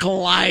stuff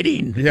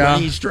colliding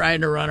when he's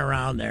trying to run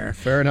around there.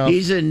 Fair enough.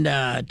 He's in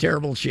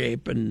terrible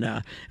shape.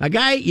 And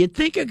you'd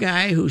think a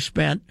guy who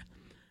spent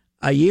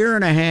a year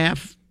and a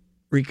half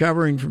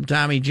recovering from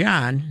Tommy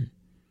John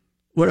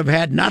would have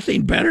had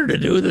nothing better to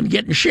do than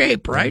get in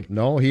shape, right?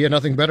 No, he had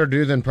nothing better to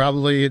do than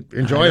probably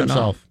enjoy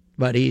himself.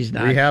 But he's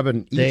not. Rehab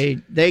and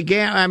eat. They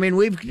can't. I mean,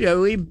 we've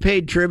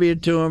paid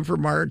tribute to him for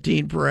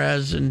Martin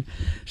Perez and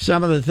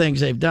some of the things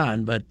they've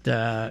done. But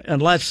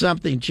unless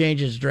something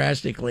changes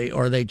drastically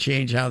or they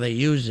change how they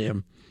use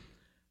him,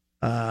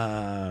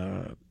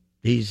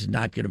 he's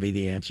not going to be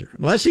the answer.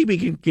 Unless he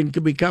can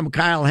become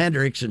Kyle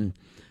Hendricks and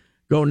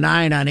go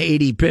 9 on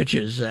 80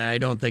 pitches, I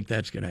don't think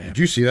that's going to happen. Did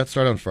you see that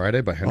start on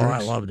Friday by Hendricks? Oh, I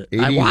loved it.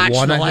 81, I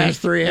watched the I last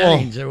think? 3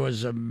 innings. It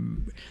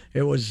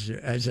was.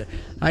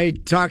 I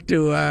talked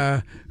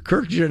to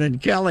Kirkjian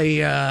and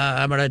Kelly.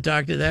 I'm going to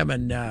talk to them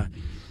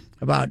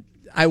about.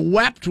 I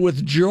wept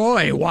with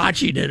joy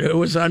watching it. It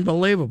was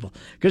unbelievable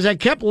because I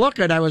kept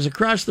looking. I was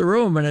across the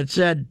room and it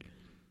said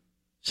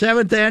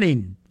 7th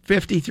inning.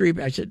 53.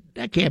 I said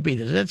that can't be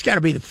that's got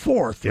to be the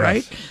 4th,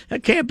 right?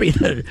 That can't be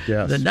the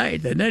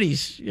 9th. And then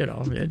he's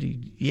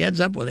he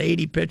ends up with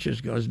 80 pitches,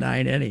 goes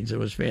 9 innings. It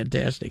was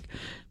fantastic,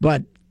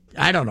 but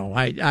I don't know.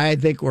 I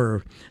think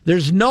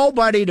there's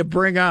nobody to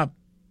bring up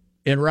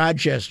in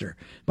Rochester.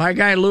 My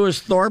guy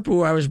Lewis Thorpe,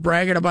 who I was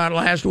bragging about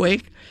last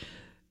week,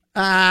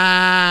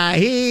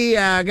 He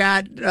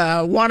got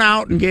 1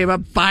 out and gave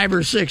up 5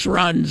 or 6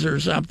 runs or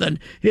something.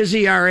 His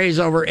ERA's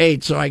over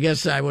 8, so I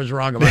guess I was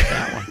wrong about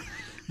that one.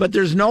 But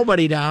there's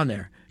nobody down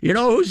there. You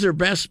know who's their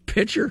best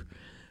pitcher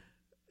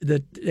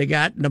that they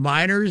got in the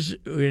minors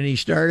when he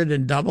started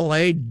in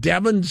Double-A?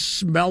 Devin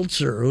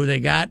Smeltzer, who they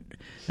got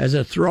as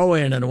a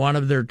throw-in in one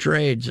of their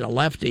trades, a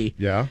lefty.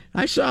 Yeah.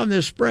 I saw him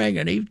this spring,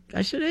 and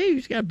I said, hey,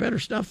 he's got better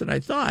stuff than I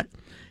thought.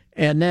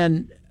 And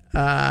then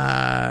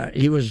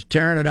he was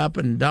tearing it up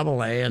in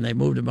Double-A, and they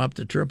moved him up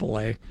to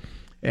Triple-A.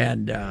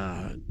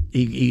 And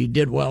he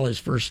did well his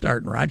first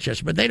start in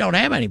Rochester, but they don't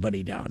have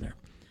anybody down there.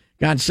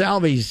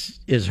 Gonsalves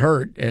is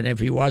hurt, and if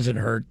he wasn't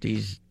hurt,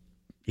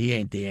 he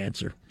ain't the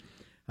answer.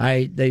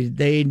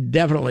 They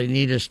definitely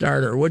need a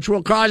starter, which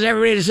will cause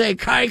everybody to say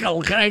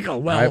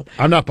Keuchel. Well,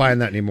 I'm not buying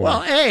that anymore.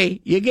 Well,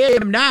 hey, you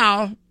get him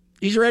now.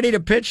 He's ready to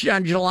pitch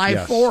on July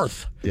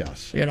 4th.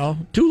 Yes. You know,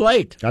 too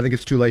late. I think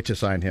it's too late to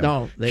sign him.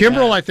 No,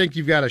 Kimbrel, I think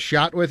you've got a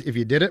shot with if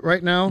you did it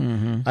right now.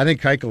 Mm-hmm. I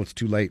think Keuchel, it's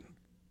too late.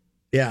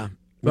 Yeah.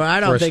 But I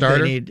don't think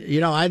they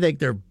need, I think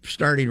their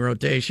starting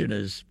rotation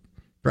is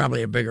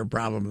probably a bigger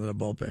problem than the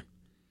bullpen.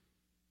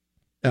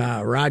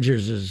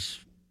 Rogers is.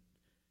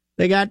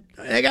 They got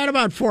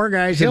about 4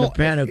 guys in the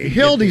pen.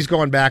 Hildy's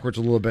going backwards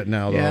a little bit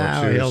now, though.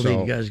 Yeah, too,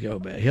 Hildy does go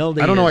back.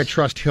 Hildy. I don't know. I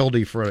trust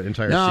Hildy for an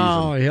entire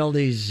No,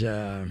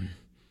 season.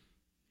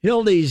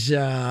 Hildy's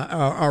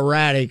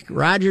erratic.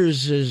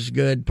 Rogers is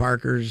good.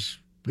 Parker's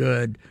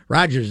good.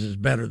 Rogers is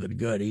better than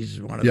good. He's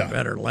one of the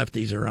better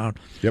lefties around.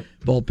 Yep.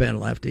 Bullpen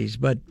lefties,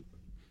 but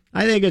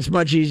I think it's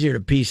much easier to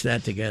piece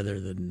that together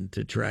than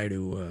to try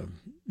to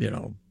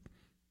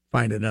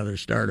find another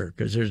starter,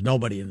 because there's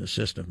nobody in the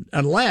system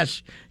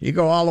unless you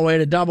go all the way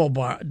to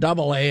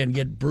Double-A and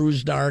get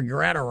Brusdar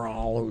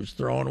Gratterall, who's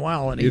throwing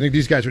well. And you think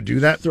these guys would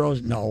do that?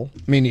 No,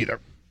 me neither.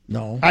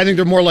 No, I think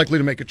they're more likely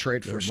to make a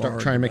trade for a starter.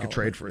 Try and make a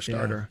trade for a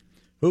starter.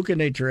 Yeah. Who can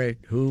they trade?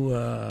 Who?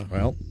 I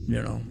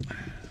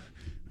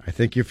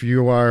think if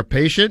you are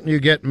patient and you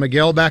get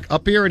Miguel back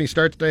up here and he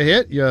starts to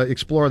hit, you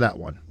explore that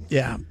one.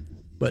 Yeah.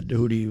 But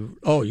who do you?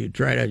 Oh, you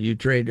trade.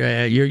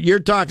 You're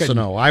talking. So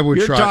no, I would.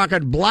 You're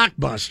talking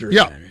blockbusters.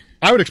 Yeah,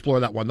 I would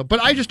explore that one though. But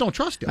I just don't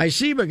trust him. I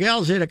see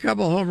Miguel's hit a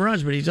couple home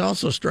runs, but he's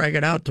also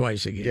striking out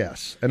twice a game.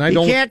 Yes, and he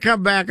can't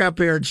come back up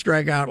here and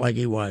strike out like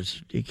he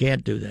was. He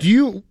can't do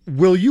that.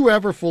 Will you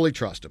ever fully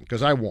trust him?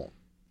 Because I won't.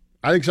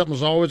 I think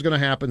something's always going to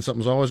happen.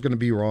 Something's always going to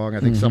be wrong. I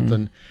think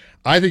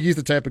I think he's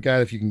the type of guy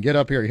that if you can get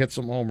up here and hit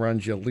some home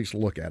runs, you at least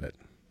look at it.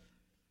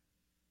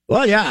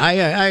 Well, yeah, I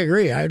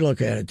agree. I'd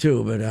look at it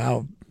too, but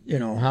how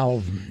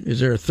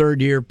is there a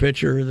third-year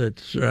pitcher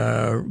that's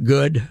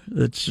good,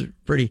 that's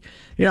pretty,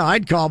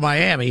 I'd call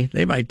Miami.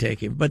 They might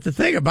take him. But the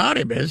thing about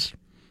him is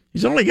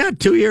he's only got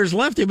 2 years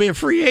left. He'll be a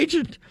free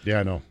agent. Yeah,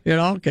 I know.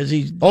 Because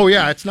he's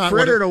it's not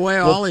frittered away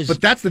all his. But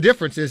that's the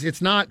difference is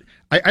it's not.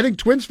 I think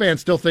Twins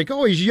fans still think,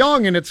 he's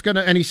young and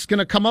he's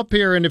gonna come up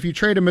here, and if you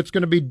trade him, it's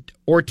gonna be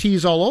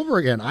Ortiz all over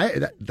again.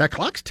 That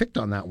clock's ticked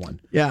on that one.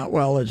 Yeah,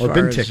 well, as far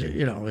as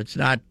it's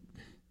not.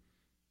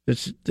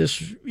 It's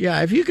this.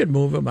 Yeah, if you could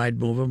move him, I'd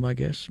move him. I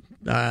guess.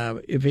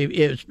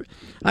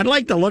 I'd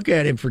like to look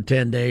at him for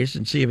 10 days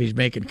and see if he's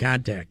making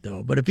contact,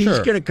 though. But if he's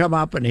going to come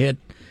up and hit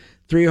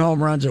 3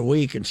 home runs a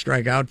week and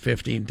strike out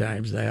 15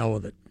 times, the hell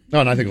with it. No,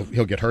 and I think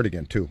he'll get hurt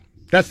again too.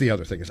 That's the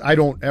other thing is I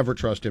don't ever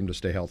trust him to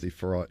stay healthy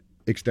for an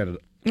extended.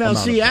 Well,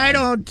 see, I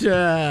don't.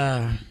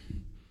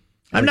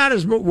 I'm not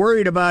as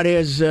worried about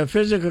his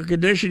physical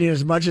conditioning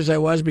as much as I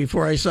was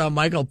before I saw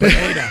Michael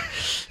Pineda.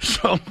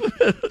 So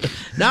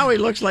now he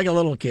looks like a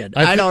little kid.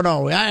 I don't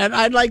know.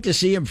 I'd like to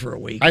see him for a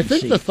week. I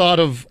think the thought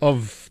of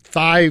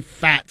thigh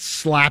fat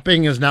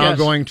slapping is now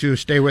going to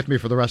stay with me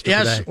for the rest of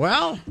the day. Yes,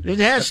 well, it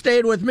has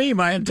stayed with me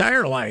my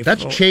entire life.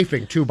 That's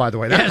chafing, too, by the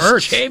way. That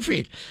hurts.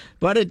 Chafing.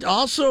 But it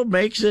also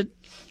makes it,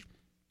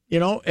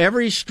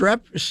 every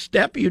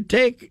step you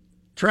take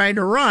trying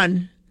to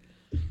run.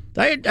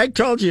 I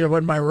told you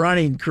when my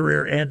running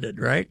career ended,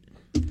 right?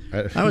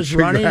 I was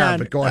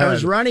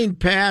running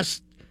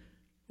past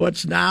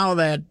what's now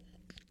that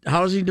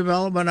housing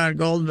development on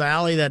Golden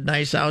Valley, that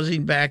nice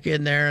housing back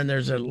in there, and there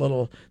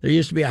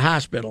used to be a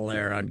hospital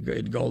there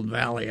in Golden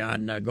Valley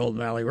on Golden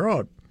Valley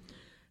Road.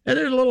 And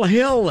there's a little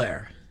hill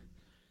there.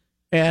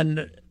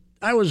 And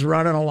I was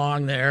running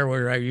along there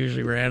where I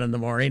usually ran in the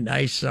morning,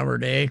 nice summer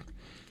day.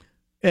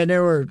 And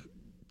there were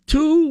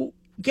 2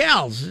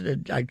 gals,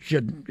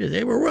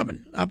 they were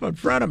women up in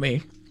front of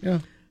me. Yeah.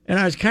 And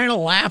I was kind of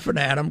laughing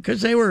at them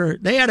because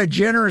they had a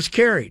generous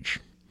carriage,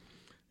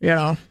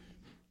 in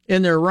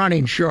their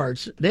running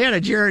shorts. They had a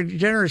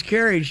generous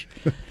carriage.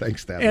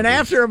 Thanks, Dad. And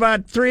after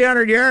about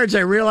 300 yards, I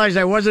realized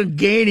I wasn't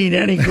gaining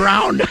any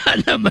ground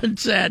on them and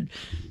said,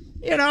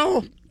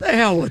 the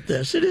hell with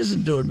this. It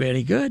isn't doing me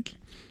any good.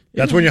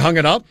 That's when you hung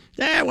it up?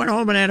 Yeah, I went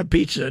home and had a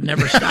pizza and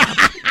never stopped.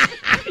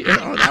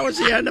 That was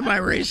the end of my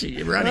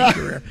running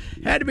career.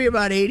 Had to be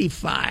about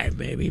 85,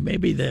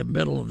 maybe the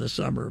middle of the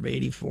summer of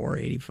 84,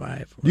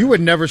 85. You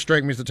would never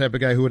strike me as the type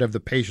of guy who would have the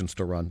patience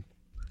to run.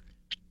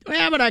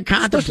 Yeah, but I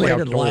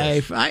contemplated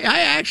life. I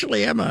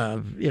actually am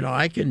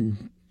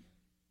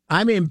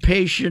I'm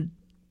impatient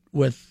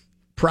with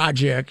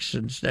projects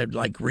instead of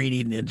like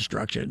reading the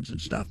instructions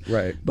and stuff.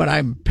 Right. But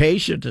I'm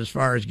patient as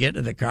far as getting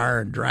in the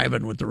car and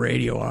driving with the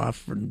radio off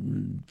for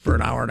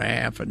an hour and a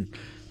half and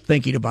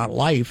thinking about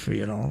life.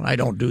 I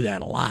don't do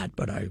that a lot,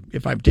 but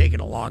if I'm taking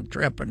a long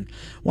trip and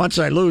once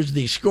I lose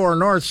the Score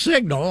North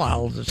signal,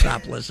 I'll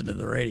stop listening to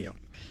the radio.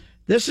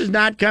 This is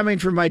not coming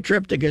from my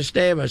trip to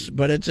Gustavus,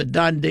 but it's a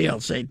done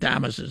deal. St.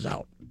 Thomas is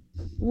out.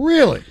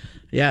 Really?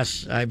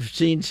 Yes, I've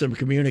seen some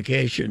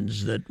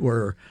communications that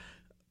were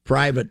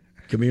private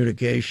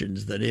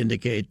communications that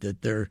indicate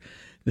that the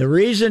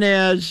reason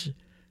is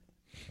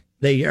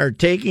they are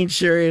taking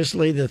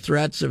seriously the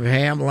threats of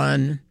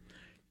Hamlin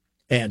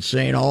and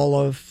St.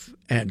 Olaf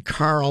and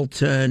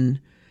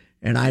Carleton,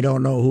 and I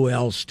don't know who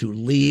else to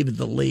leave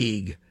the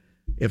league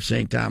if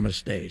St. Thomas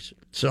stays.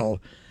 So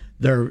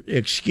their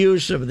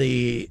excuse of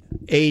the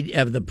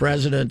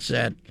presidents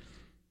at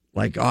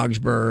like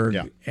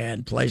Augsburg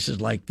and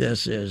places like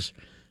this is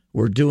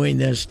we're doing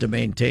this to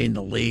maintain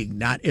the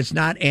league. It's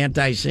not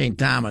anti-St.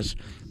 Thomas,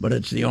 but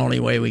it's the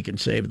only way we can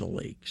save the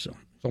league. So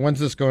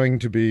when's this going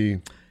to be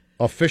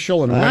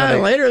official? And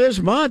when later this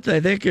month, I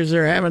think, is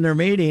they're having their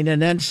meeting,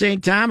 and then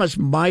St. Thomas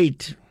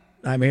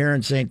I'm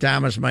hearing St.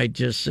 Thomas might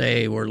just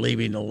say we're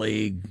leaving the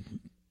league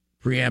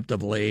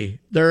preemptively.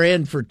 They're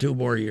in for 2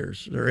 more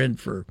years. They're in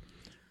for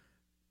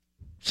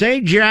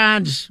St.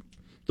 John's.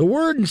 The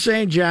word in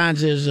St.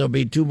 John's is there'll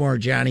be 2 more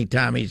Johnny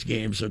Tommy's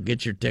games, so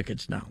get your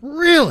tickets now.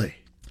 Really?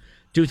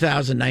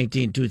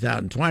 2019,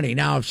 2020.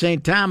 Now, if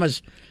St.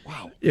 Thomas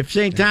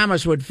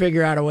would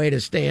figure out a way to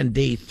stay in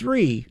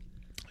D3,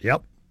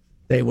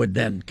 they would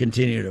then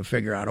continue to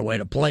figure out a way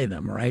to play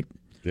them, right?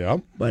 Yeah.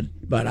 But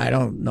I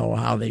don't know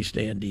how they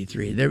stay in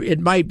D3. It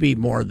might be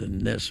more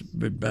than this,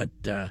 but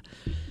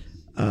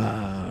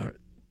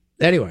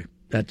anyway,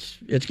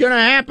 it's going to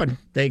happen.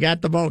 They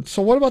got the vote.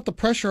 So what about the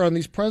pressure on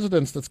these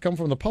presidents that's come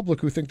from the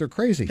public who think they're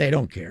crazy? They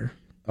don't care.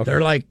 Okay.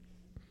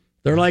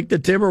 They're like the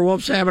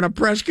Timberwolves having a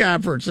press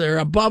conference. They're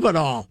above it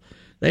all.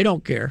 They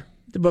don't care.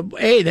 But,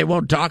 they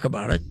won't talk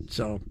about it.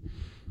 So,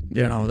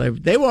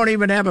 they won't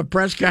even have a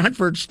press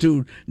conference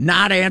to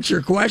not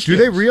answer questions.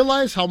 Do they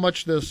realize how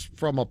much this,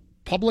 from a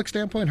public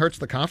standpoint, hurts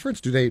the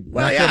conference? Do they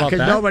not care about that?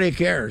 Because nobody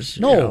cares.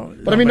 No,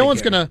 but I mean, no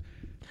one's going to...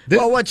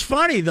 Well, what's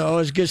funny, though,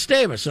 is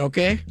Gustavus,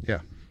 okay? Yeah.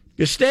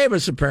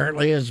 Gustavus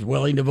apparently is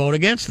willing to vote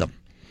against them.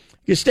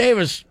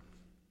 Gustavus,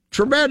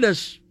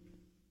 tremendous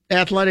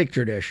athletic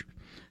tradition.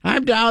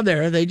 I'm down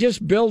there. They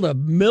just built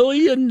 $1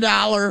 million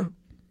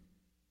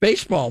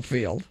baseball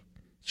field.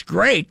 It's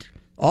great.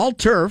 All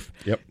turf.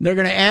 Yep. They're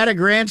going to add a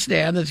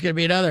grandstand that's going to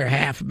be another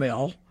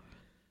 $500,000.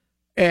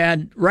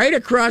 And right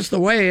across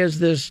the way is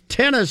this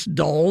tennis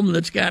dome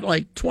that's got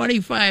like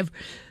 25,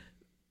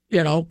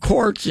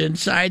 courts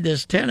inside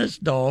this tennis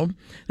dome.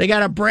 They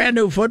got a brand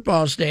new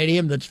football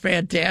stadium that's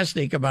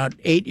fantastic about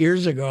 8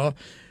 years ago.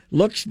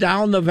 Looks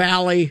down the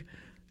valley.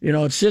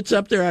 It sits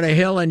up there on a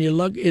hill, and you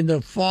look in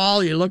the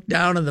fall, you look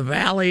down in the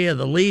valley, and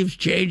the leaves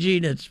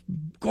changing. It's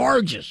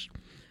gorgeous.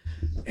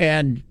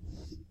 And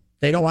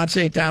they don't want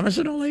St. Thomas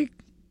in the league.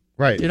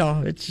 Right.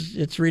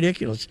 It's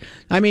ridiculous.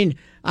 I mean,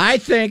 I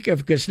think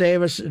of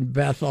Gustavus and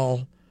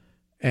Bethel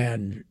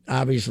and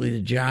obviously the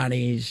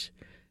Johnnies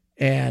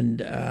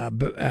and,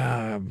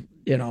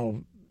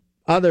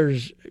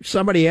 others,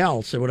 somebody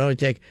else that would only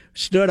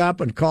stood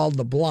up and called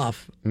the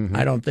bluff. Mm-hmm.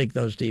 I don't think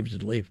those teams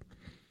would leave.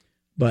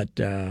 But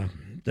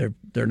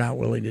they're not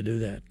willing to do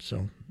that.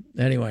 So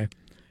anyway,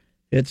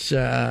 it's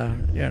there's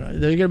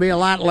going to be a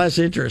lot less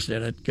interest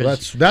in it.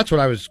 That's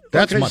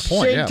my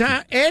point.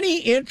 Any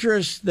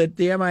interest that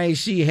the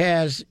MIAC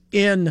has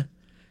in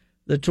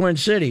the Twin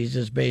Cities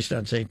is based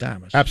on St.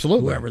 Thomas.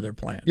 Absolutely, whoever they're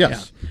playing.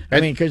 Yes, yeah.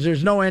 I mean, because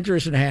there's no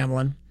interest in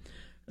Hamlin.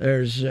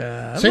 There's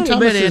a little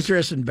bit of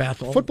interest in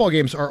Bethel. Football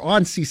games are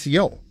on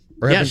CCO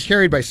or have been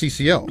carried by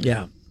CCO.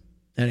 Yeah.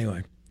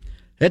 Anyway,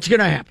 it's going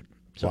to happen.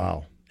 So.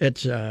 Wow.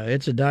 It's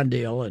a done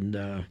deal,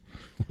 and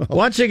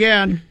once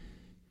again,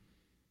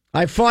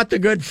 I fought the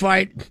good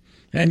fight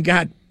and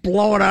got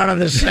blown out of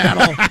the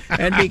saddle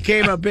and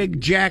became a big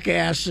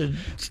jackass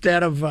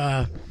instead of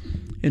I'm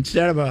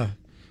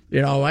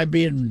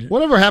being.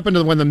 Whatever happened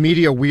to when the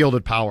media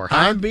wielded power? Huh?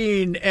 I'm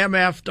being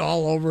MF'd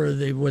all over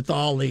with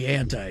all the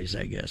antis,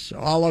 I guess.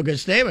 Although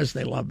Gustavus,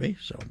 they love me,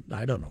 so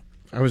I don't know.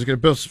 I was going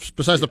to.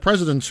 Besides the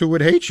presidents, who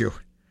would hate you?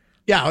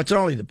 Yeah, it's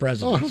only the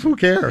presidents. Oh, who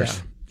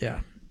cares?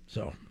 Yeah.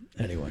 So.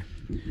 Anyway,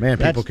 man,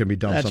 people can be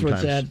dumb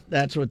sometimes.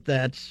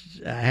 That's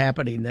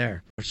happening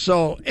there.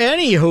 So,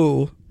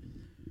 anywho,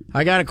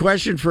 I got a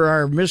question for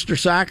our Mr.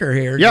 Soccer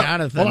here,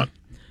 Jonathan.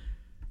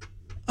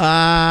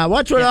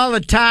 What's with all the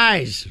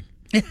ties?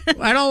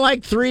 I don't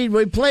like 3.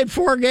 We played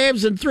 4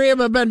 games, and 3 of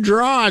them have been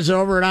draws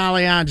over at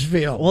Allianz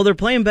Field. Well, they're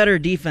playing better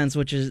defense,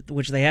 which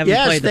they haven't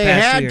played the past year. Yes, they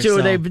had to.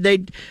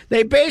 So.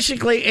 They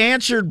basically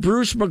answered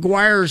Bruce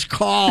McGuire's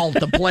call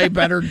to play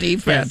better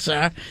defense,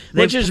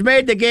 which has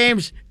made the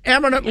games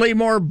eminently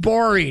more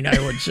boring, I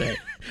would say.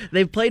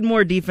 They've played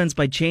more defense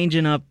by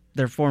changing up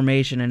their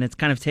formation, and it's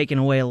kind of taken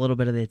away a little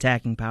bit of the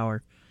attacking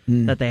power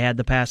that they had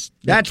the past.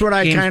 That's what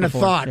I kind of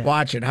thought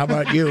watching. How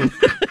about you?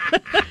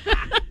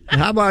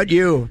 How about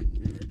you?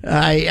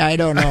 I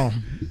don't know.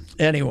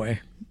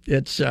 Anyway,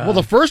 it's well,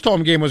 the first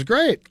home game was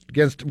great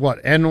against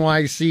what,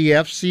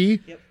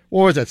 NYCFC. Yep.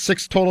 What was that?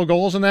 6 total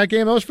goals in that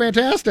game. That was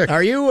fantastic.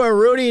 Are you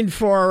rooting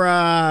for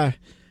a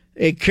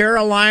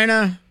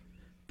Carolina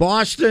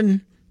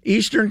Boston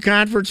Eastern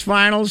Conference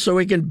Finals so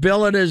we can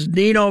bill it as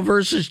Nino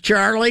versus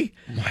Charlie?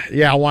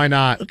 Yeah, why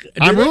not?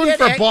 I'm rooting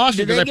for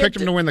Boston because I picked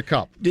them to win the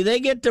cup. Do they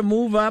get to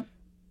move up?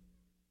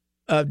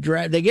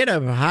 They get a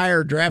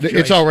higher draft choice.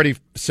 It's already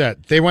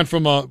set. They went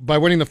from by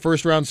winning the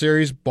first round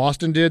series.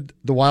 Boston did.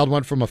 The Wild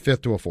went from a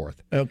 5th to a 4th.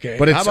 Okay,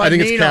 but I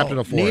think it's capped at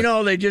a 4th.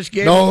 Nino, they just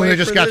gave. No, away they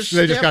just for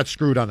got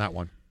screwed on that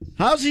one.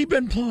 How's he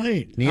been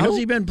playing? Nino? How's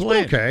he been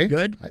playing? Okay,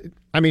 good.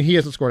 I mean, he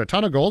hasn't scored a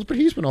ton of goals, but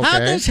he's been okay.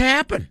 How'd this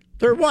happen?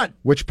 They're what?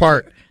 Which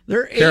part?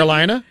 They're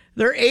Carolina.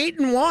 They're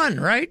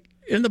 8-1, right?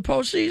 In the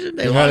postseason,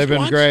 they've been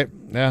once. Great.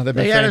 Yeah, they've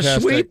been fantastic. They had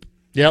a sweep.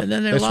 Yep, and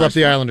then they swept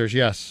the Islanders.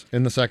 Yes,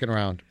 in the second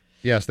round.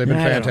 Yes, they've been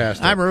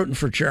fantastic. I'm rooting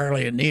for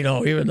Charlie and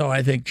Nino, even though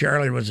I think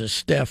Charlie was a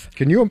stiff.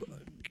 Can you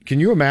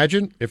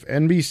imagine if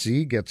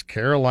NBC gets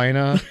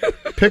Carolina,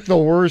 pick the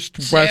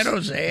worst San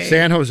Jose.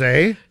 San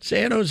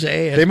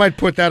Jose. They might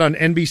put that on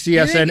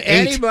NBCSN 8.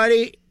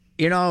 Anybody,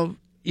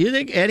 you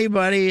think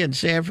anybody in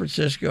San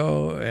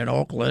Francisco and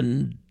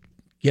Oakland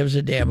gives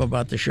a damn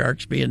about the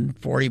Sharks being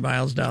 40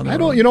 miles down the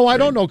road? I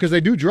don't know because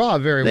they do draw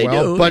very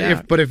well.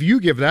 But if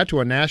you give that to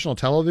a national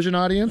television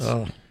audience.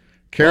 Oh.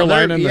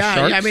 Carolina and the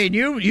Sharks? I mean,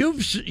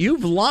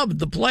 you've loved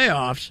the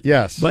playoffs.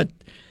 Yes. But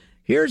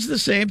here's the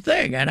same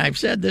thing, and I've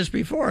said this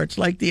before. It's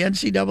like the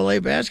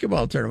NCAA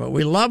basketball tournament.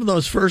 We love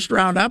those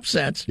first-round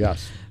upsets.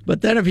 Yes.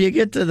 But then if you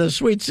get to the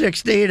Sweet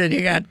 16 and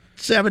you got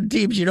 7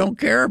 teams you don't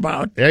care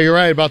about. Yeah, you're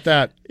right about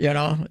that.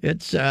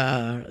 It's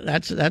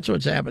that's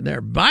what's happened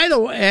there. By the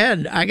way,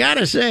 and I got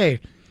to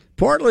say,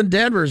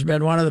 Portland-Denver's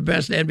been one of the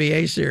best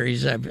NBA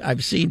series.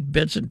 I've seen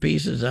bits and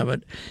pieces of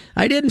it.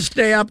 I didn't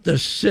stay up to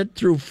sit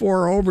through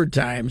 4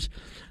 overtimes,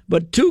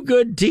 but 2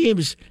 good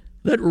teams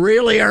that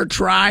really are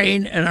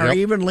trying and are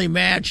evenly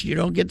matched. You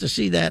don't get to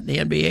see that in the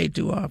NBA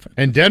too often.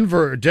 And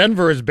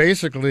Denver is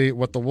basically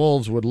what the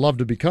Wolves would love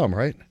to become,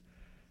 right?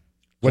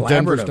 What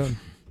Denver's done.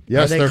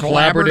 Yes, they're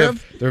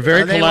collaborative. They're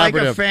very collaborative. Are they like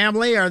a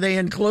family? Are they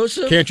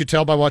inclusive? Can't you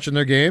tell by watching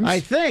their games? I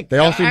think. They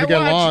all seem to get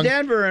along. I watch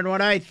Denver, and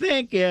what I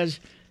think is,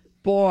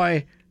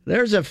 boy,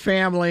 there's a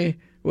family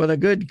with a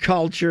good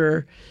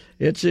culture.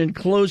 It's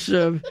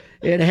inclusive.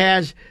 It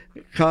has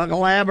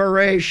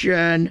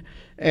collaboration.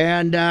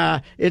 And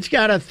it's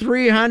got a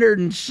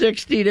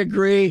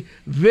 360-degree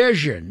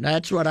vision.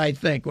 That's what I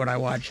think when I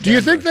watch Denver. Do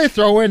you think they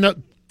throw in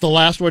the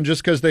last one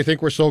just because they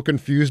think we're so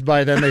confused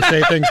by them? They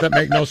say things that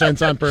make no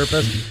sense on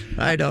purpose?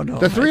 I don't know.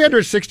 The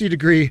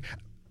 360-degree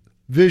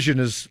vision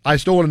is... I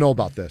still want to know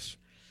about this.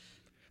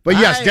 But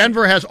yes,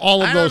 Denver has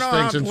all of those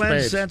things in spades.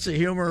 Glenn's sense of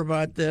humor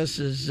about this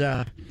is...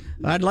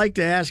 I'd like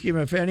to ask him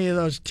if any of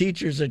those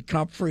teachers at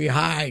Comfrey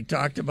High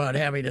talked about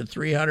having a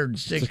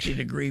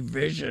 360-degree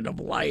vision of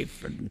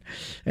life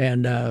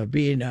and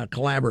being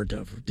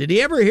collaborative. Did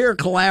he ever hear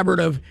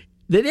collaborative?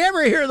 Did he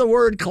ever hear the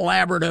word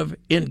collaborative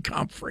in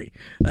Comfrey?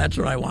 That's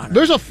what I wanted.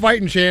 There's a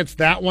fighting chance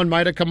that one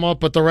might have come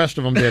up, but the rest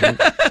of them didn't.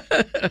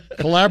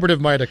 Collaborative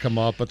might have come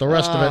up, but the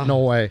rest of it, no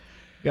way.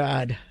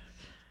 God.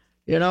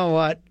 You know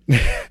what?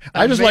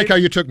 I just like how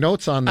you took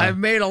notes on that. I've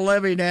made a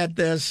living at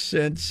this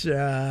since,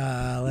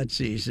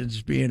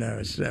 since being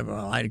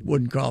I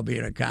wouldn't call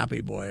being a copy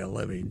boy a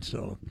living.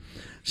 So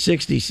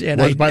 60, and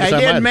I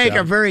did make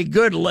a very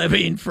good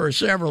living for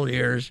several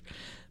years,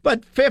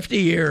 but 50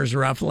 years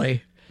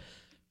roughly.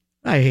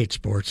 I hate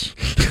sports.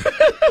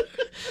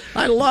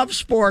 I love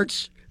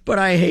sports, but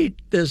I hate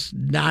this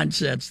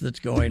nonsense that's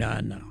going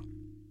on now.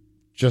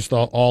 Just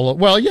all of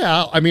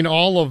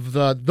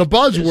the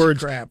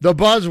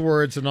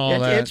buzzwords and all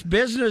that. It's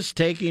business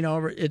taking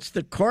over. It's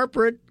the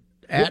corporate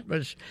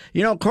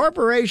atmosphere.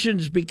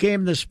 Corporations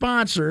became the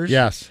sponsors.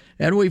 Yes,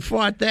 and we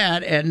fought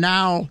that, and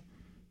now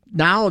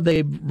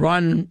they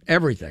run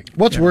everything.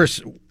 What's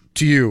worse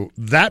to you,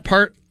 that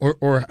part,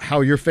 or how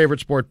your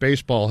favorite sport,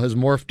 baseball, has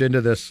morphed into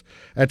this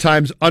at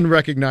times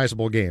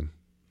unrecognizable game?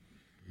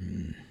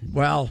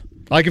 Well,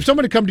 like if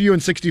somebody come to you in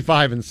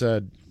 '65 and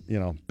said,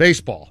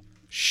 baseball.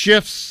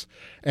 Shifts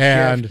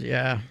and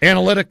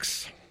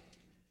analytics.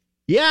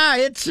 Yeah,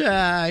 it's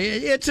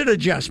an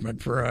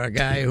adjustment for a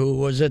guy who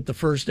was at the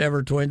first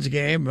ever Twins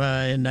game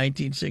in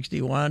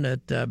 1961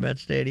 at Met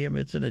Stadium.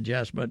 It's an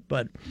adjustment,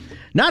 but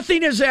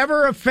nothing has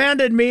ever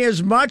offended me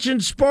as much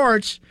in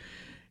sports,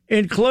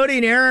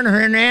 including Aaron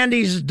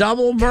Hernandez's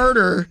double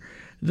murder,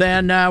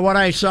 than what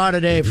I saw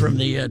today from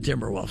the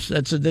Timberwolves.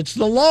 That's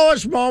the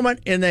lowest moment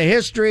in the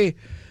history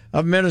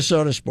of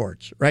Minnesota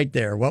sports, right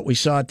there, what we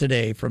saw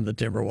today from the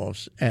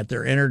Timberwolves at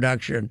their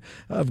introduction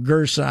of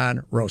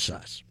Gerson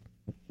Rosas.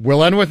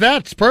 We'll end with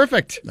that. It's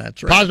perfect.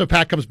 That's right. Positive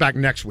Pat comes back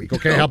next week,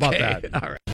 okay? How about that? All right.